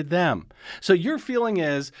invaded them. So your feeling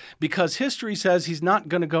is because history says he's not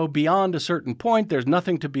going to go beyond a certain point, there's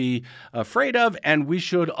nothing to be afraid of, and we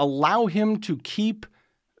should allow him to keep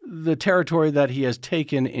the territory that he has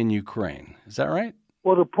taken in Ukraine. Is that right?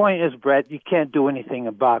 Well, the point is, Brett, you can't do anything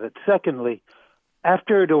about it. Secondly,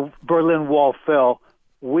 after the Berlin Wall fell,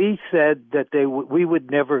 we said that we would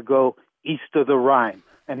never go east of the Rhine.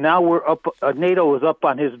 And now we're up, NATO is up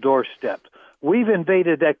on his doorstep. We've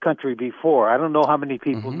invaded that country before. I don't know how many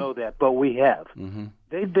people know that, but we have.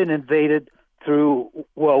 They've been invaded through,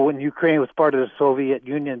 when Ukraine was part of the Soviet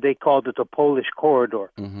Union, they called it the Polish Corridor.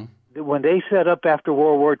 When they set up after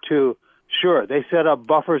World War II, sure, they set up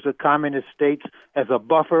buffers of communist states as a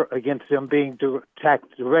buffer against them being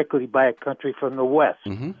attacked directly by a country from the West.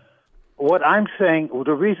 What I'm saying,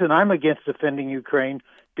 the reason I'm against defending Ukraine,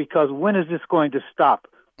 because when is this going to stop?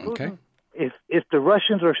 Okay. If the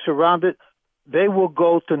Russians are surrounded, they will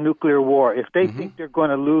go to nuclear war. If they think they're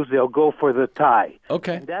going to lose, they'll go for the tie.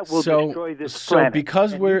 Okay. And that will destroy this planet.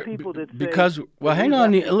 Hang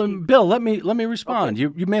on, Bill, let me respond.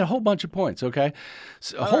 Okay. You made a whole bunch of points, okay?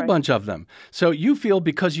 A whole bunch of them. So you feel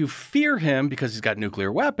because you fear him, because he's got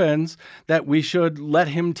nuclear weapons, that we should let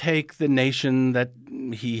him take the nation that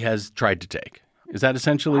he has tried to take. Is that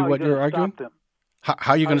essentially what you're arguing?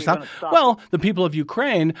 How are you going to stop? Well, the people of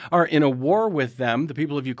Ukraine are in a war with them. The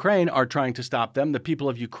people of Ukraine are trying to stop them. The people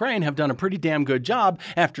of Ukraine have done a pretty damn good job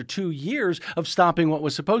after 2 years of stopping what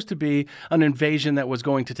was supposed to be an invasion that was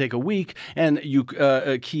going to take a week, and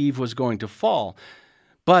Kyiv was going to fall.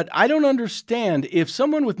 But I don't understand, if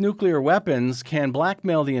someone with nuclear weapons can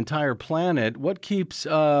blackmail the entire planet, what keeps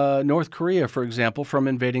North Korea, for example, from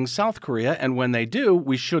invading South Korea? And when they do,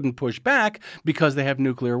 we shouldn't push back because they have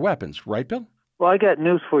nuclear weapons. Right, Bill? Well, I got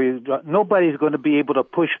news for you. Nobody's going to be able to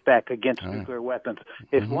push back against nuclear weapons.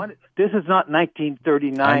 This is not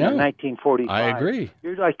 1939 and 1945. I agree.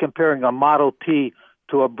 You're like comparing a Model T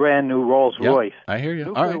to a brand new Rolls Royce. I hear you.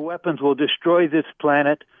 Nuclear weapons will destroy this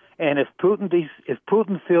planet, and if Putin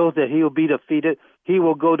feels that he will be defeated, he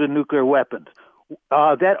will go to nuclear weapons.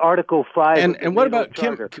 That Article 5. And what about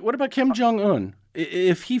Kim Jong-un?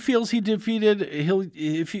 If he feels he defeated,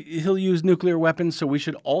 he'll use nuclear weapons. So we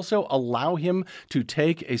should also allow him to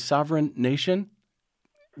take a sovereign nation.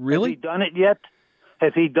 Really? Has he done it yet?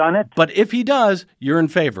 Has he done it? But if he does, you're in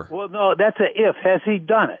favor. Well, no, that's a if. Has he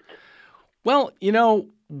done it? Well,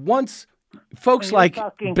 once folks like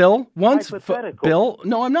Bill, Bill,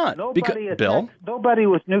 no, I'm not. Nobody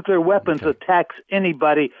with nuclear weapons attacks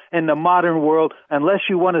anybody in the modern world unless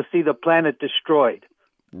you want to see the planet destroyed.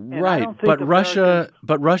 Right, don't think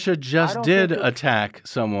but Russia just did attack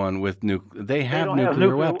someone with They have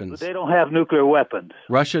nuclear weapons. They don't have nuclear weapons.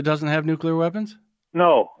 Russia doesn't have nuclear weapons?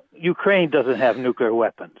 No, Ukraine doesn't have nuclear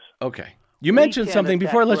weapons. Okay. You mentioned can't something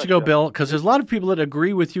before I let you go, Russia. Bill, because there's a lot of people that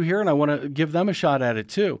agree with you here, and I want to give them a shot at it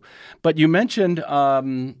too. But you mentioned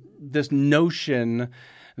this notion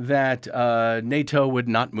that NATO would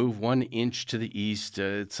not move 1 inch to the east.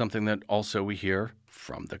 It's something that also we hear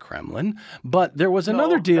from the Kremlin. But there was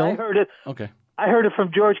another deal. I heard it. Okay. I heard it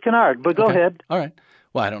from George Kennard, but go ahead. All right.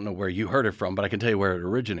 Well, I don't know where you heard it from, but I can tell you where it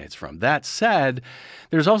originates from. That said,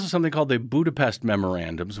 there's also something called the Budapest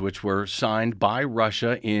Memorandums, which were signed by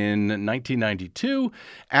Russia in 1992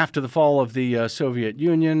 after the fall of the Soviet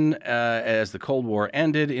Union as the Cold War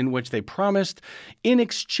ended, in which they promised, in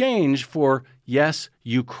exchange for, yes,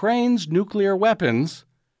 Ukraine's nuclear weapons,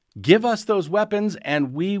 give us those weapons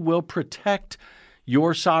and we will protect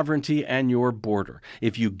your sovereignty and your border.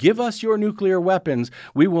 If you give us your nuclear weapons,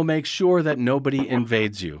 we will make sure that nobody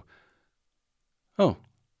invades you. Oh,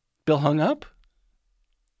 Bill hung up?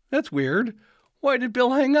 That's weird. Why did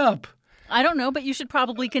Bill hang up? I don't know, but you should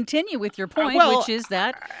probably continue with your point, which is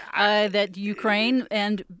that that Ukraine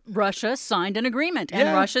and Russia signed an agreement,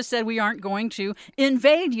 and Russia said we aren't going to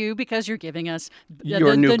invade you because you're giving us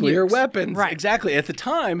your nuclear weapons. Right. Exactly. At the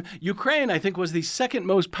time, Ukraine, I think, was the second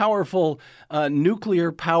most powerful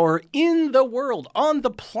nuclear power in the world, on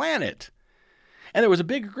the planet. And there was a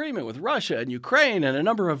big agreement with Russia and Ukraine and a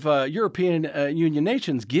number of European Union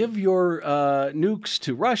nations. Give your nukes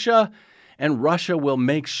to Russia, and Russia will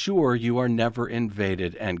make sure you are never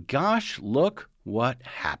invaded. And gosh, look what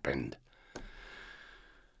happened.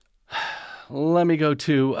 Let me go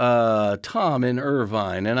to Tom in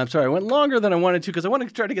Irvine. And I'm sorry, I went longer than I wanted to because I want to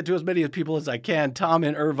try to get to as many people as I can. Tom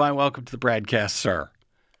in Irvine, welcome to the BradCast, sir.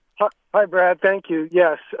 Hi, Brad. Thank you.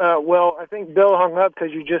 Yes. Well, I think Bill hung up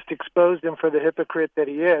because you just exposed him for the hypocrite that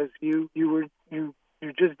he is. You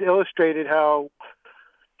just illustrated how.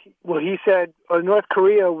 Well, he said North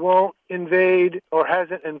Korea won't invade or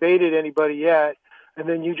hasn't invaded anybody yet, and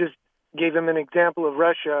then you just gave him an example of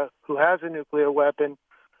Russia, who has a nuclear weapon,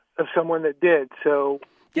 of someone that did. So.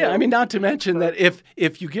 Yeah, I mean, not to mention that if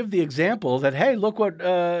you give the example that, hey, look what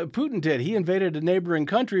Putin did. He invaded a neighboring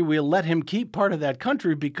country. We'll let him keep part of that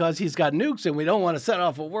country because he's got nukes and we don't want to set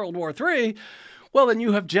off a World War III. Well, then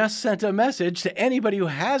you have just sent a message to anybody who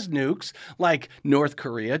has nukes, like North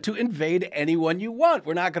Korea, to invade anyone you want.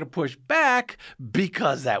 We're not going to push back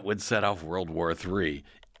because that would set off World War III.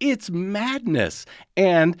 It's madness.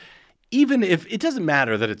 And even if it doesn't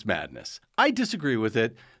matter that it's madness, I disagree with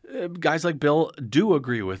it. Guys like Bill do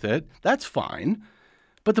agree with it. That's fine.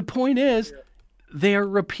 But the point is, they are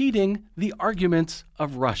repeating the arguments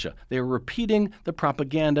of Russia. They are repeating the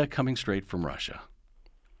propaganda coming straight from Russia.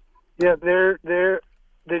 Yeah, they're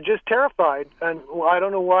just terrified, and I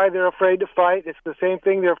don't know why they're afraid to fight. It's the same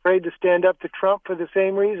thing. They're afraid to stand up to Trump for the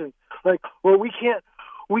same reason. Like, well, we can't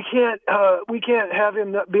have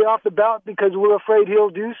him be off the ballot because we're afraid he'll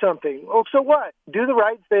do something. Oh, so what? Do the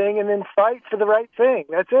right thing and then fight for the right thing.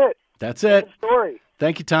 That's it. That's it. That's the story.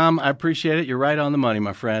 Thank you, Tom. I appreciate it. You're right on the money,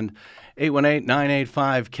 my friend.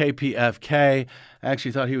 818-985-KPFK. I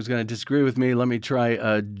actually thought he was going to disagree with me. Let me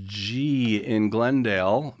try G in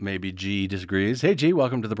Glendale. Maybe G disagrees. Hey, G,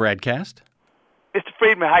 welcome to the BradCast. Mr.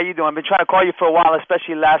 Friedman, how you doing? I've been trying to call you for a while,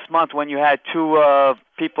 especially last month when you had two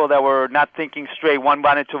people that were not thinking straight. One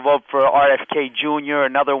wanted to vote for RFK Jr.,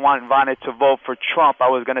 another one wanted to vote for Trump. I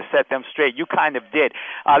was going to set them straight. You kind of did.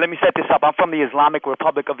 Let me set this up. I'm from the Islamic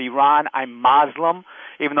Republic of Iran. I'm Muslim,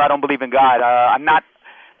 even though I don't believe in God. I'm not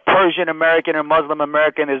Persian American or Muslim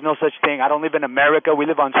American. There's no such thing. I don't live in America. We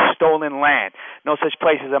live on stolen land. No such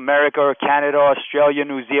place as America or Canada or Australia,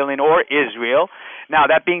 New Zealand, or Israel. Now,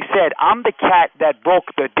 that being said, I'm the cat that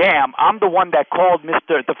broke the dam. I'm the one that called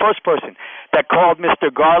the first person that called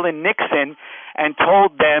Mr. Garland Nixon and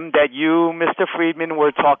told them that you, Mr. Friedman,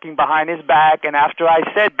 were talking behind his back. And after I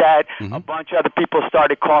said that, a bunch of other people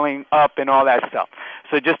started calling up and all that stuff.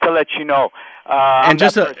 So just to let you know. And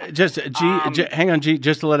hang on, G,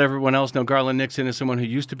 just to let everyone else know, Garland Nixon is someone who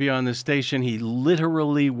used to be on this station. He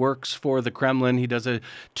literally works for the Kremlin. He does a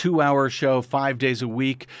 2-hour show 5 days a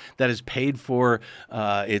week that is paid for.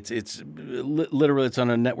 It's on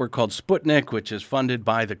a network called Sputnik, which is funded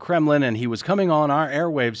by the Kremlin. And he was coming on our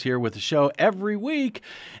airwaves here with the show every week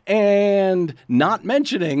and not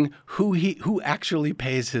mentioning who actually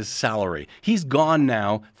pays his salary. He's gone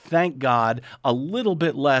now, thank God. A little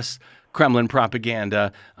bit less Kremlin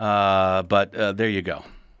propaganda, but there you go.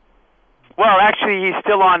 Well, actually, he's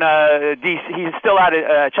still on DC. He's still out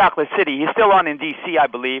at Chocolate City. He's still on in DC, I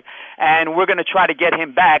believe, and we're going to try to get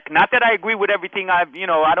him back. Not that I agree with everything. I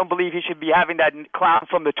don't believe he should be having that clown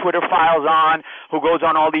from the Twitter files on, who goes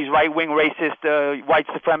on all these right-wing, racist, white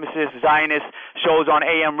supremacist, Zionist shows on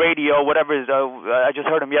AM radio, whatever. I just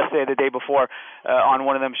heard him yesterday, the day before, on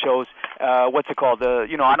one of them shows. What's it called?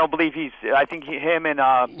 I don't believe he's. I think him and.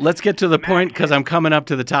 Let's get to the point because I'm coming up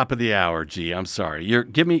to the top of the hour. G, I'm sorry.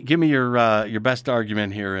 Give me your best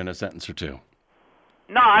argument here in a sentence or two.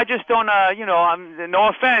 No, I just don't. No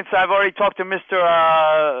offense. I've already talked to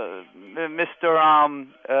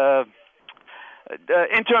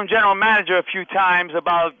interim general manager a few times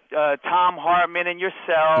about Tom Hartman and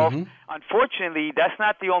yourself. Mm-hmm. Unfortunately, that's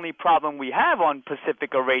not the only problem we have on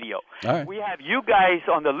Pacifica Radio. All right. We have you guys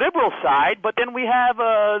on the liberal side, but then we have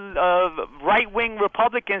right-wing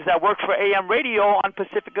Republicans that work for AM radio on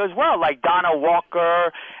Pacifica as well, like Donna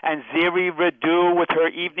Walker and Ziri Radu with her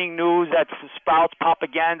evening news that sprouts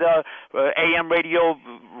propaganda, AM radio,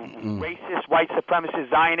 racist, white supremacist,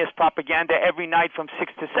 Zionist propaganda every night from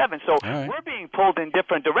 6 to 7. So we're being pulled in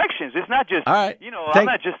different directions. It's not just, I'm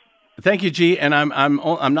not just... Thank you, G. And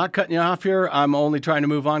I'm not cutting you off here. I'm only trying to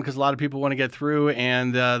move on because a lot of people want to get through.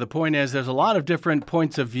 And the point is, there's a lot of different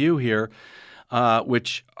points of view here,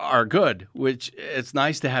 which are good. Which it's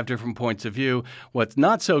nice to have different points of view. What's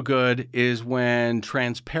not so good is when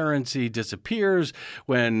transparency disappears,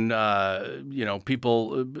 when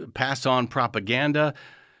people pass on propaganda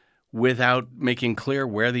without making clear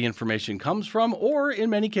where the information comes from, or in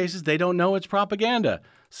many cases, they don't know it's propaganda.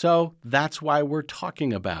 So that's why we're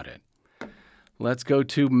talking about it. Let's go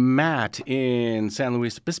to Matt in San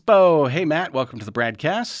Luis Obispo. Hey, Matt, welcome to the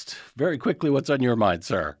BradCast. Very quickly, what's on your mind,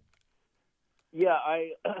 sir? Yeah,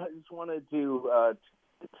 I just wanted to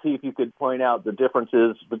see if you could point out the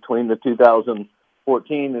differences between the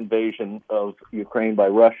 2014 invasion of Ukraine by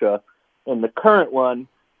Russia and the current one.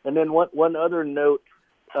 And then one other note,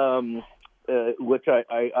 which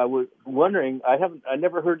I was wondering, I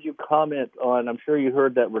never heard you comment on. I'm sure you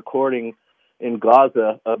heard that recording in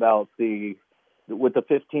Gaza about with the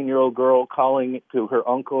 15-year-old girl calling to her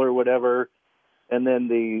uncle or whatever, and then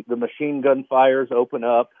the machine gun fires open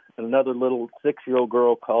up, and another little 6-year-old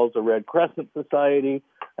girl calls the Red Crescent Society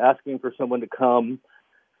asking for someone to come.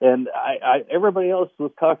 And everybody else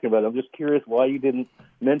was talking about it. I'm just curious why you didn't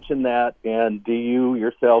mention that, and do you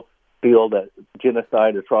yourself feel that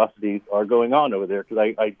genocide atrocities are going on over there?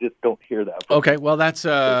 Because I just don't hear that. Okay, well, that's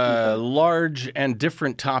a large and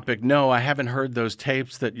different topic. No, I haven't heard those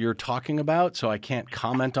tapes that you're talking about, so I can't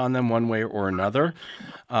comment on them one way or another.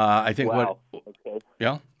 I think Okay.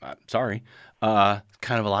 Yeah, sorry. Kind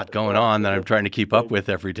of a lot going on that I'm trying to keep up with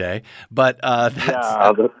every day. But that's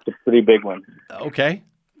a pretty big one. Okay.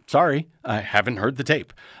 Sorry, I haven't heard the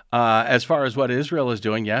tape. As far as what Israel is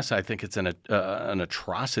doing, yes, I think it's an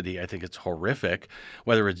atrocity. I think it's horrific.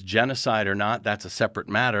 Whether it's genocide or not, that's a separate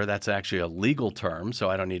matter. That's actually a legal term, so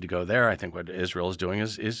I don't need to go there. I think what Israel is doing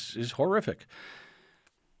is horrific.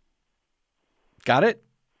 Got it?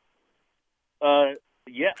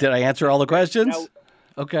 Yeah. Did I answer all the questions?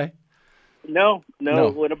 Okay. No.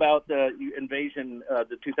 What about the invasion,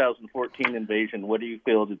 the 2014 invasion? What do you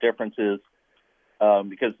feel the difference is?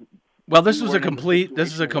 Because this is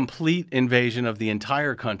a complete invasion of the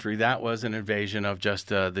entire country. That was an invasion of just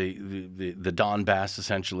the Donbass,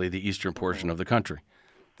 essentially the eastern portion of the country.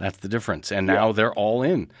 That's the difference. And now they're all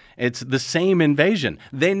in. It's the same invasion.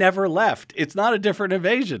 They never left. It's not a different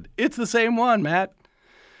invasion. It's the same one, Matt.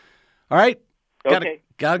 All right. Gotta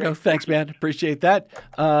go. Thanks, man. Appreciate that.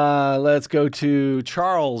 Let's go to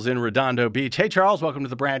Charles in Redondo Beach. Hey, Charles, welcome to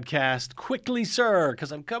the BradCast. Quickly, sir,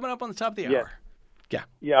 because I'm coming up on the top of the hour.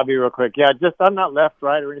 Yeah, I'll be real quick. Yeah, I'm not left,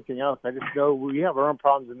 right, or anything else. I just know we have our own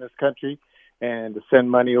problems in this country, and to send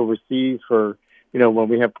money overseas for, when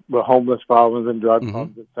we have homeless problems and drug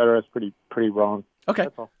problems, et cetera, is pretty wrong. Okay.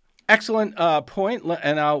 That's all. Excellent point,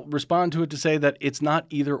 and I'll respond to it to say that it's not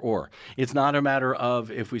either or. It's not a matter of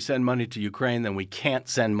if we send money to Ukraine, then we can't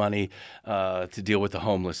send money to deal with the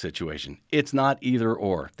homeless situation. It's not either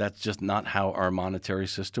or. That's just not how our monetary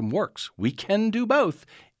system works. We can do both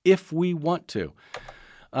if we want to.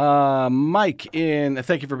 Mike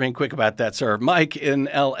thank you for being quick about that, sir. Mike in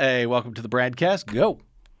L.A., welcome to the BradCast. Go.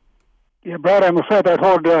 Yeah, Brad, I'm afraid that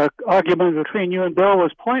whole argument between you and Bill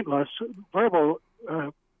was pointless, verbal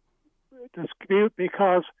dispute,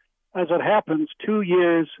 because as it happens, 2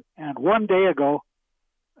 years and 1 day ago,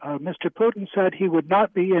 Mr. Putin said he would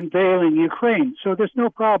not be invading Ukraine, so there's no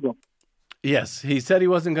problem. Yes, he said he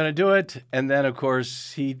wasn't going to do it, and then, of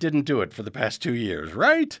course, he didn't do it for the past 2 years,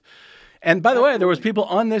 right? And by the way, there was people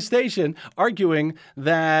on this station arguing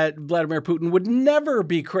that Vladimir Putin would never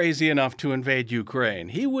be crazy enough to invade Ukraine.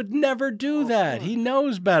 He would never do that. He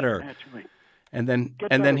knows better. That's right. And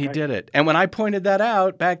then he did it. And when I pointed that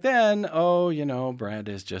out back then, Brad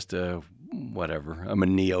is just I'm a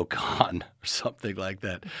neocon or something like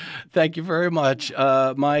that. Thank you very much,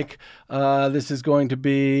 Mike. This is going to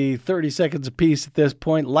be 30 seconds apiece at this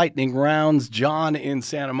point. Lightning rounds. John in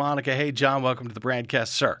Santa Monica. Hey, John, welcome to the BradCast,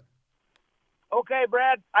 sir. Okay,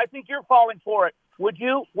 Brad, I think you're falling for it. Would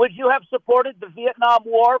you have supported the Vietnam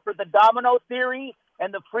War for the domino theory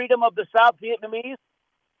and the freedom of the South Vietnamese?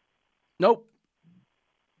 Nope.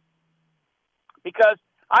 Because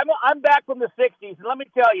I'm back from the 60s, and let me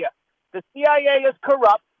tell you, the CIA is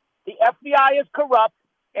corrupt, the FBI is corrupt,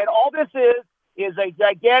 and all this is a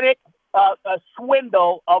gigantic a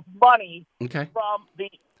swindle of money from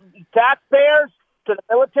the taxpayers to the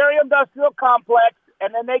military-industrial complex,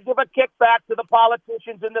 and then they give a kickback to the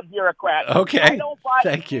politicians and the bureaucrats. Okay. I don't buy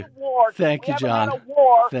Thank you. Wars. Thank you, John. We haven't had a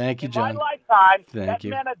war Thank you, in John. my lifetime. Thank that you.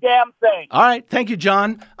 meant a damn thing. All right. Thank you,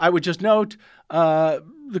 John. I would just note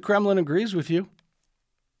the Kremlin agrees with you.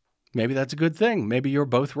 Maybe that's a good thing. Maybe you're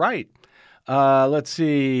both right. Let's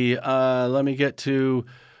see. Let me get to...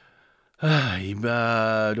 do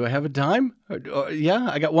I have a time? Yeah,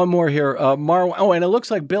 I got one more here. And it looks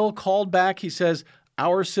like Bill called back. He says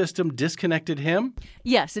our system disconnected him.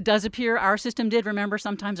 Yes, it does appear our system did. Remember,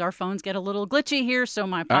 sometimes our phones get a little glitchy here, so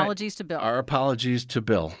my apologies to Bill. Our apologies to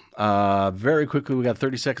Bill. Very quickly, we got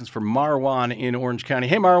 30 seconds for Marwan in Orange County.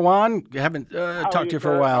 Hey, Marwan, haven't talked to you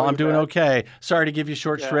for a while. I'm doing okay. Sorry to give you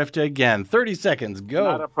short shrift again. 30 seconds, go.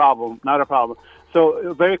 Not a problem.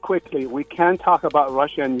 So very quickly, we can't talk about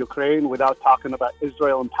Russia and Ukraine without talking about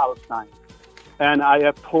Israel and Palestine. And I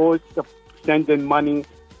oppose sending money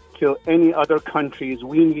to any other countries.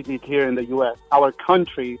 We need it here in the U.S. Our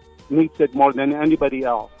country needs it more than anybody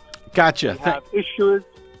else. Gotcha. We have issues,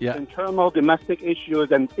 internal domestic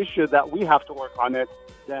issues, and issues that we have to work on it.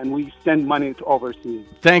 Then we send money to overseas.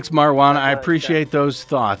 Thanks, Marwan. I appreciate those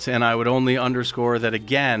thoughts. And I would only underscore that,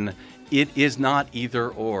 again, it is not either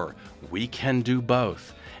or. We can do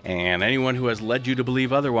both. And anyone who has led you to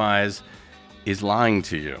believe otherwise is lying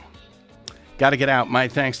to you. Got to get out. My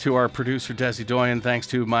thanks to our producer, Desi Doyen. Thanks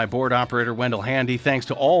to my board operator, Wendell Handy. Thanks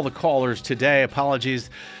to all the callers today.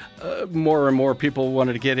 Apologies. More and more people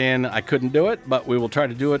wanted to get in. I couldn't do it, but we will try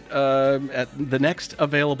to do it at the next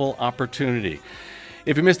available opportunity.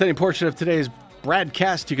 If you missed any portion of today's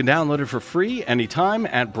BradCast, you can download it for free anytime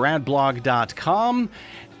at bradblog.com.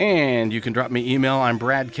 And you can drop me email. I'm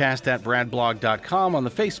bradcast@bradblog.com. On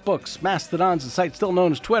the Facebooks, Mastodons, and site still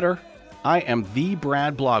known as Twitter, I am the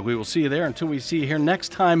Brad Blog. We will see you there until we see you here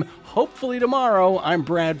next time, hopefully tomorrow. I'm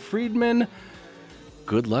Brad Friedman.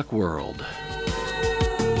 Good luck, world.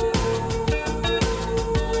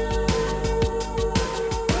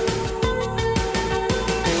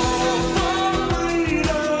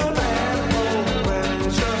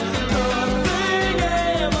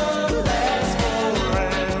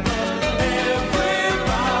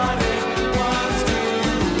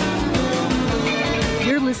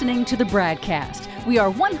 Listening to the BradCast. We are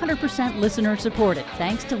 100% listener supported,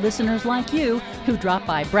 thanks to listeners like you who drop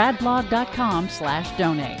by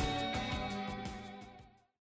bradblog.com/donate.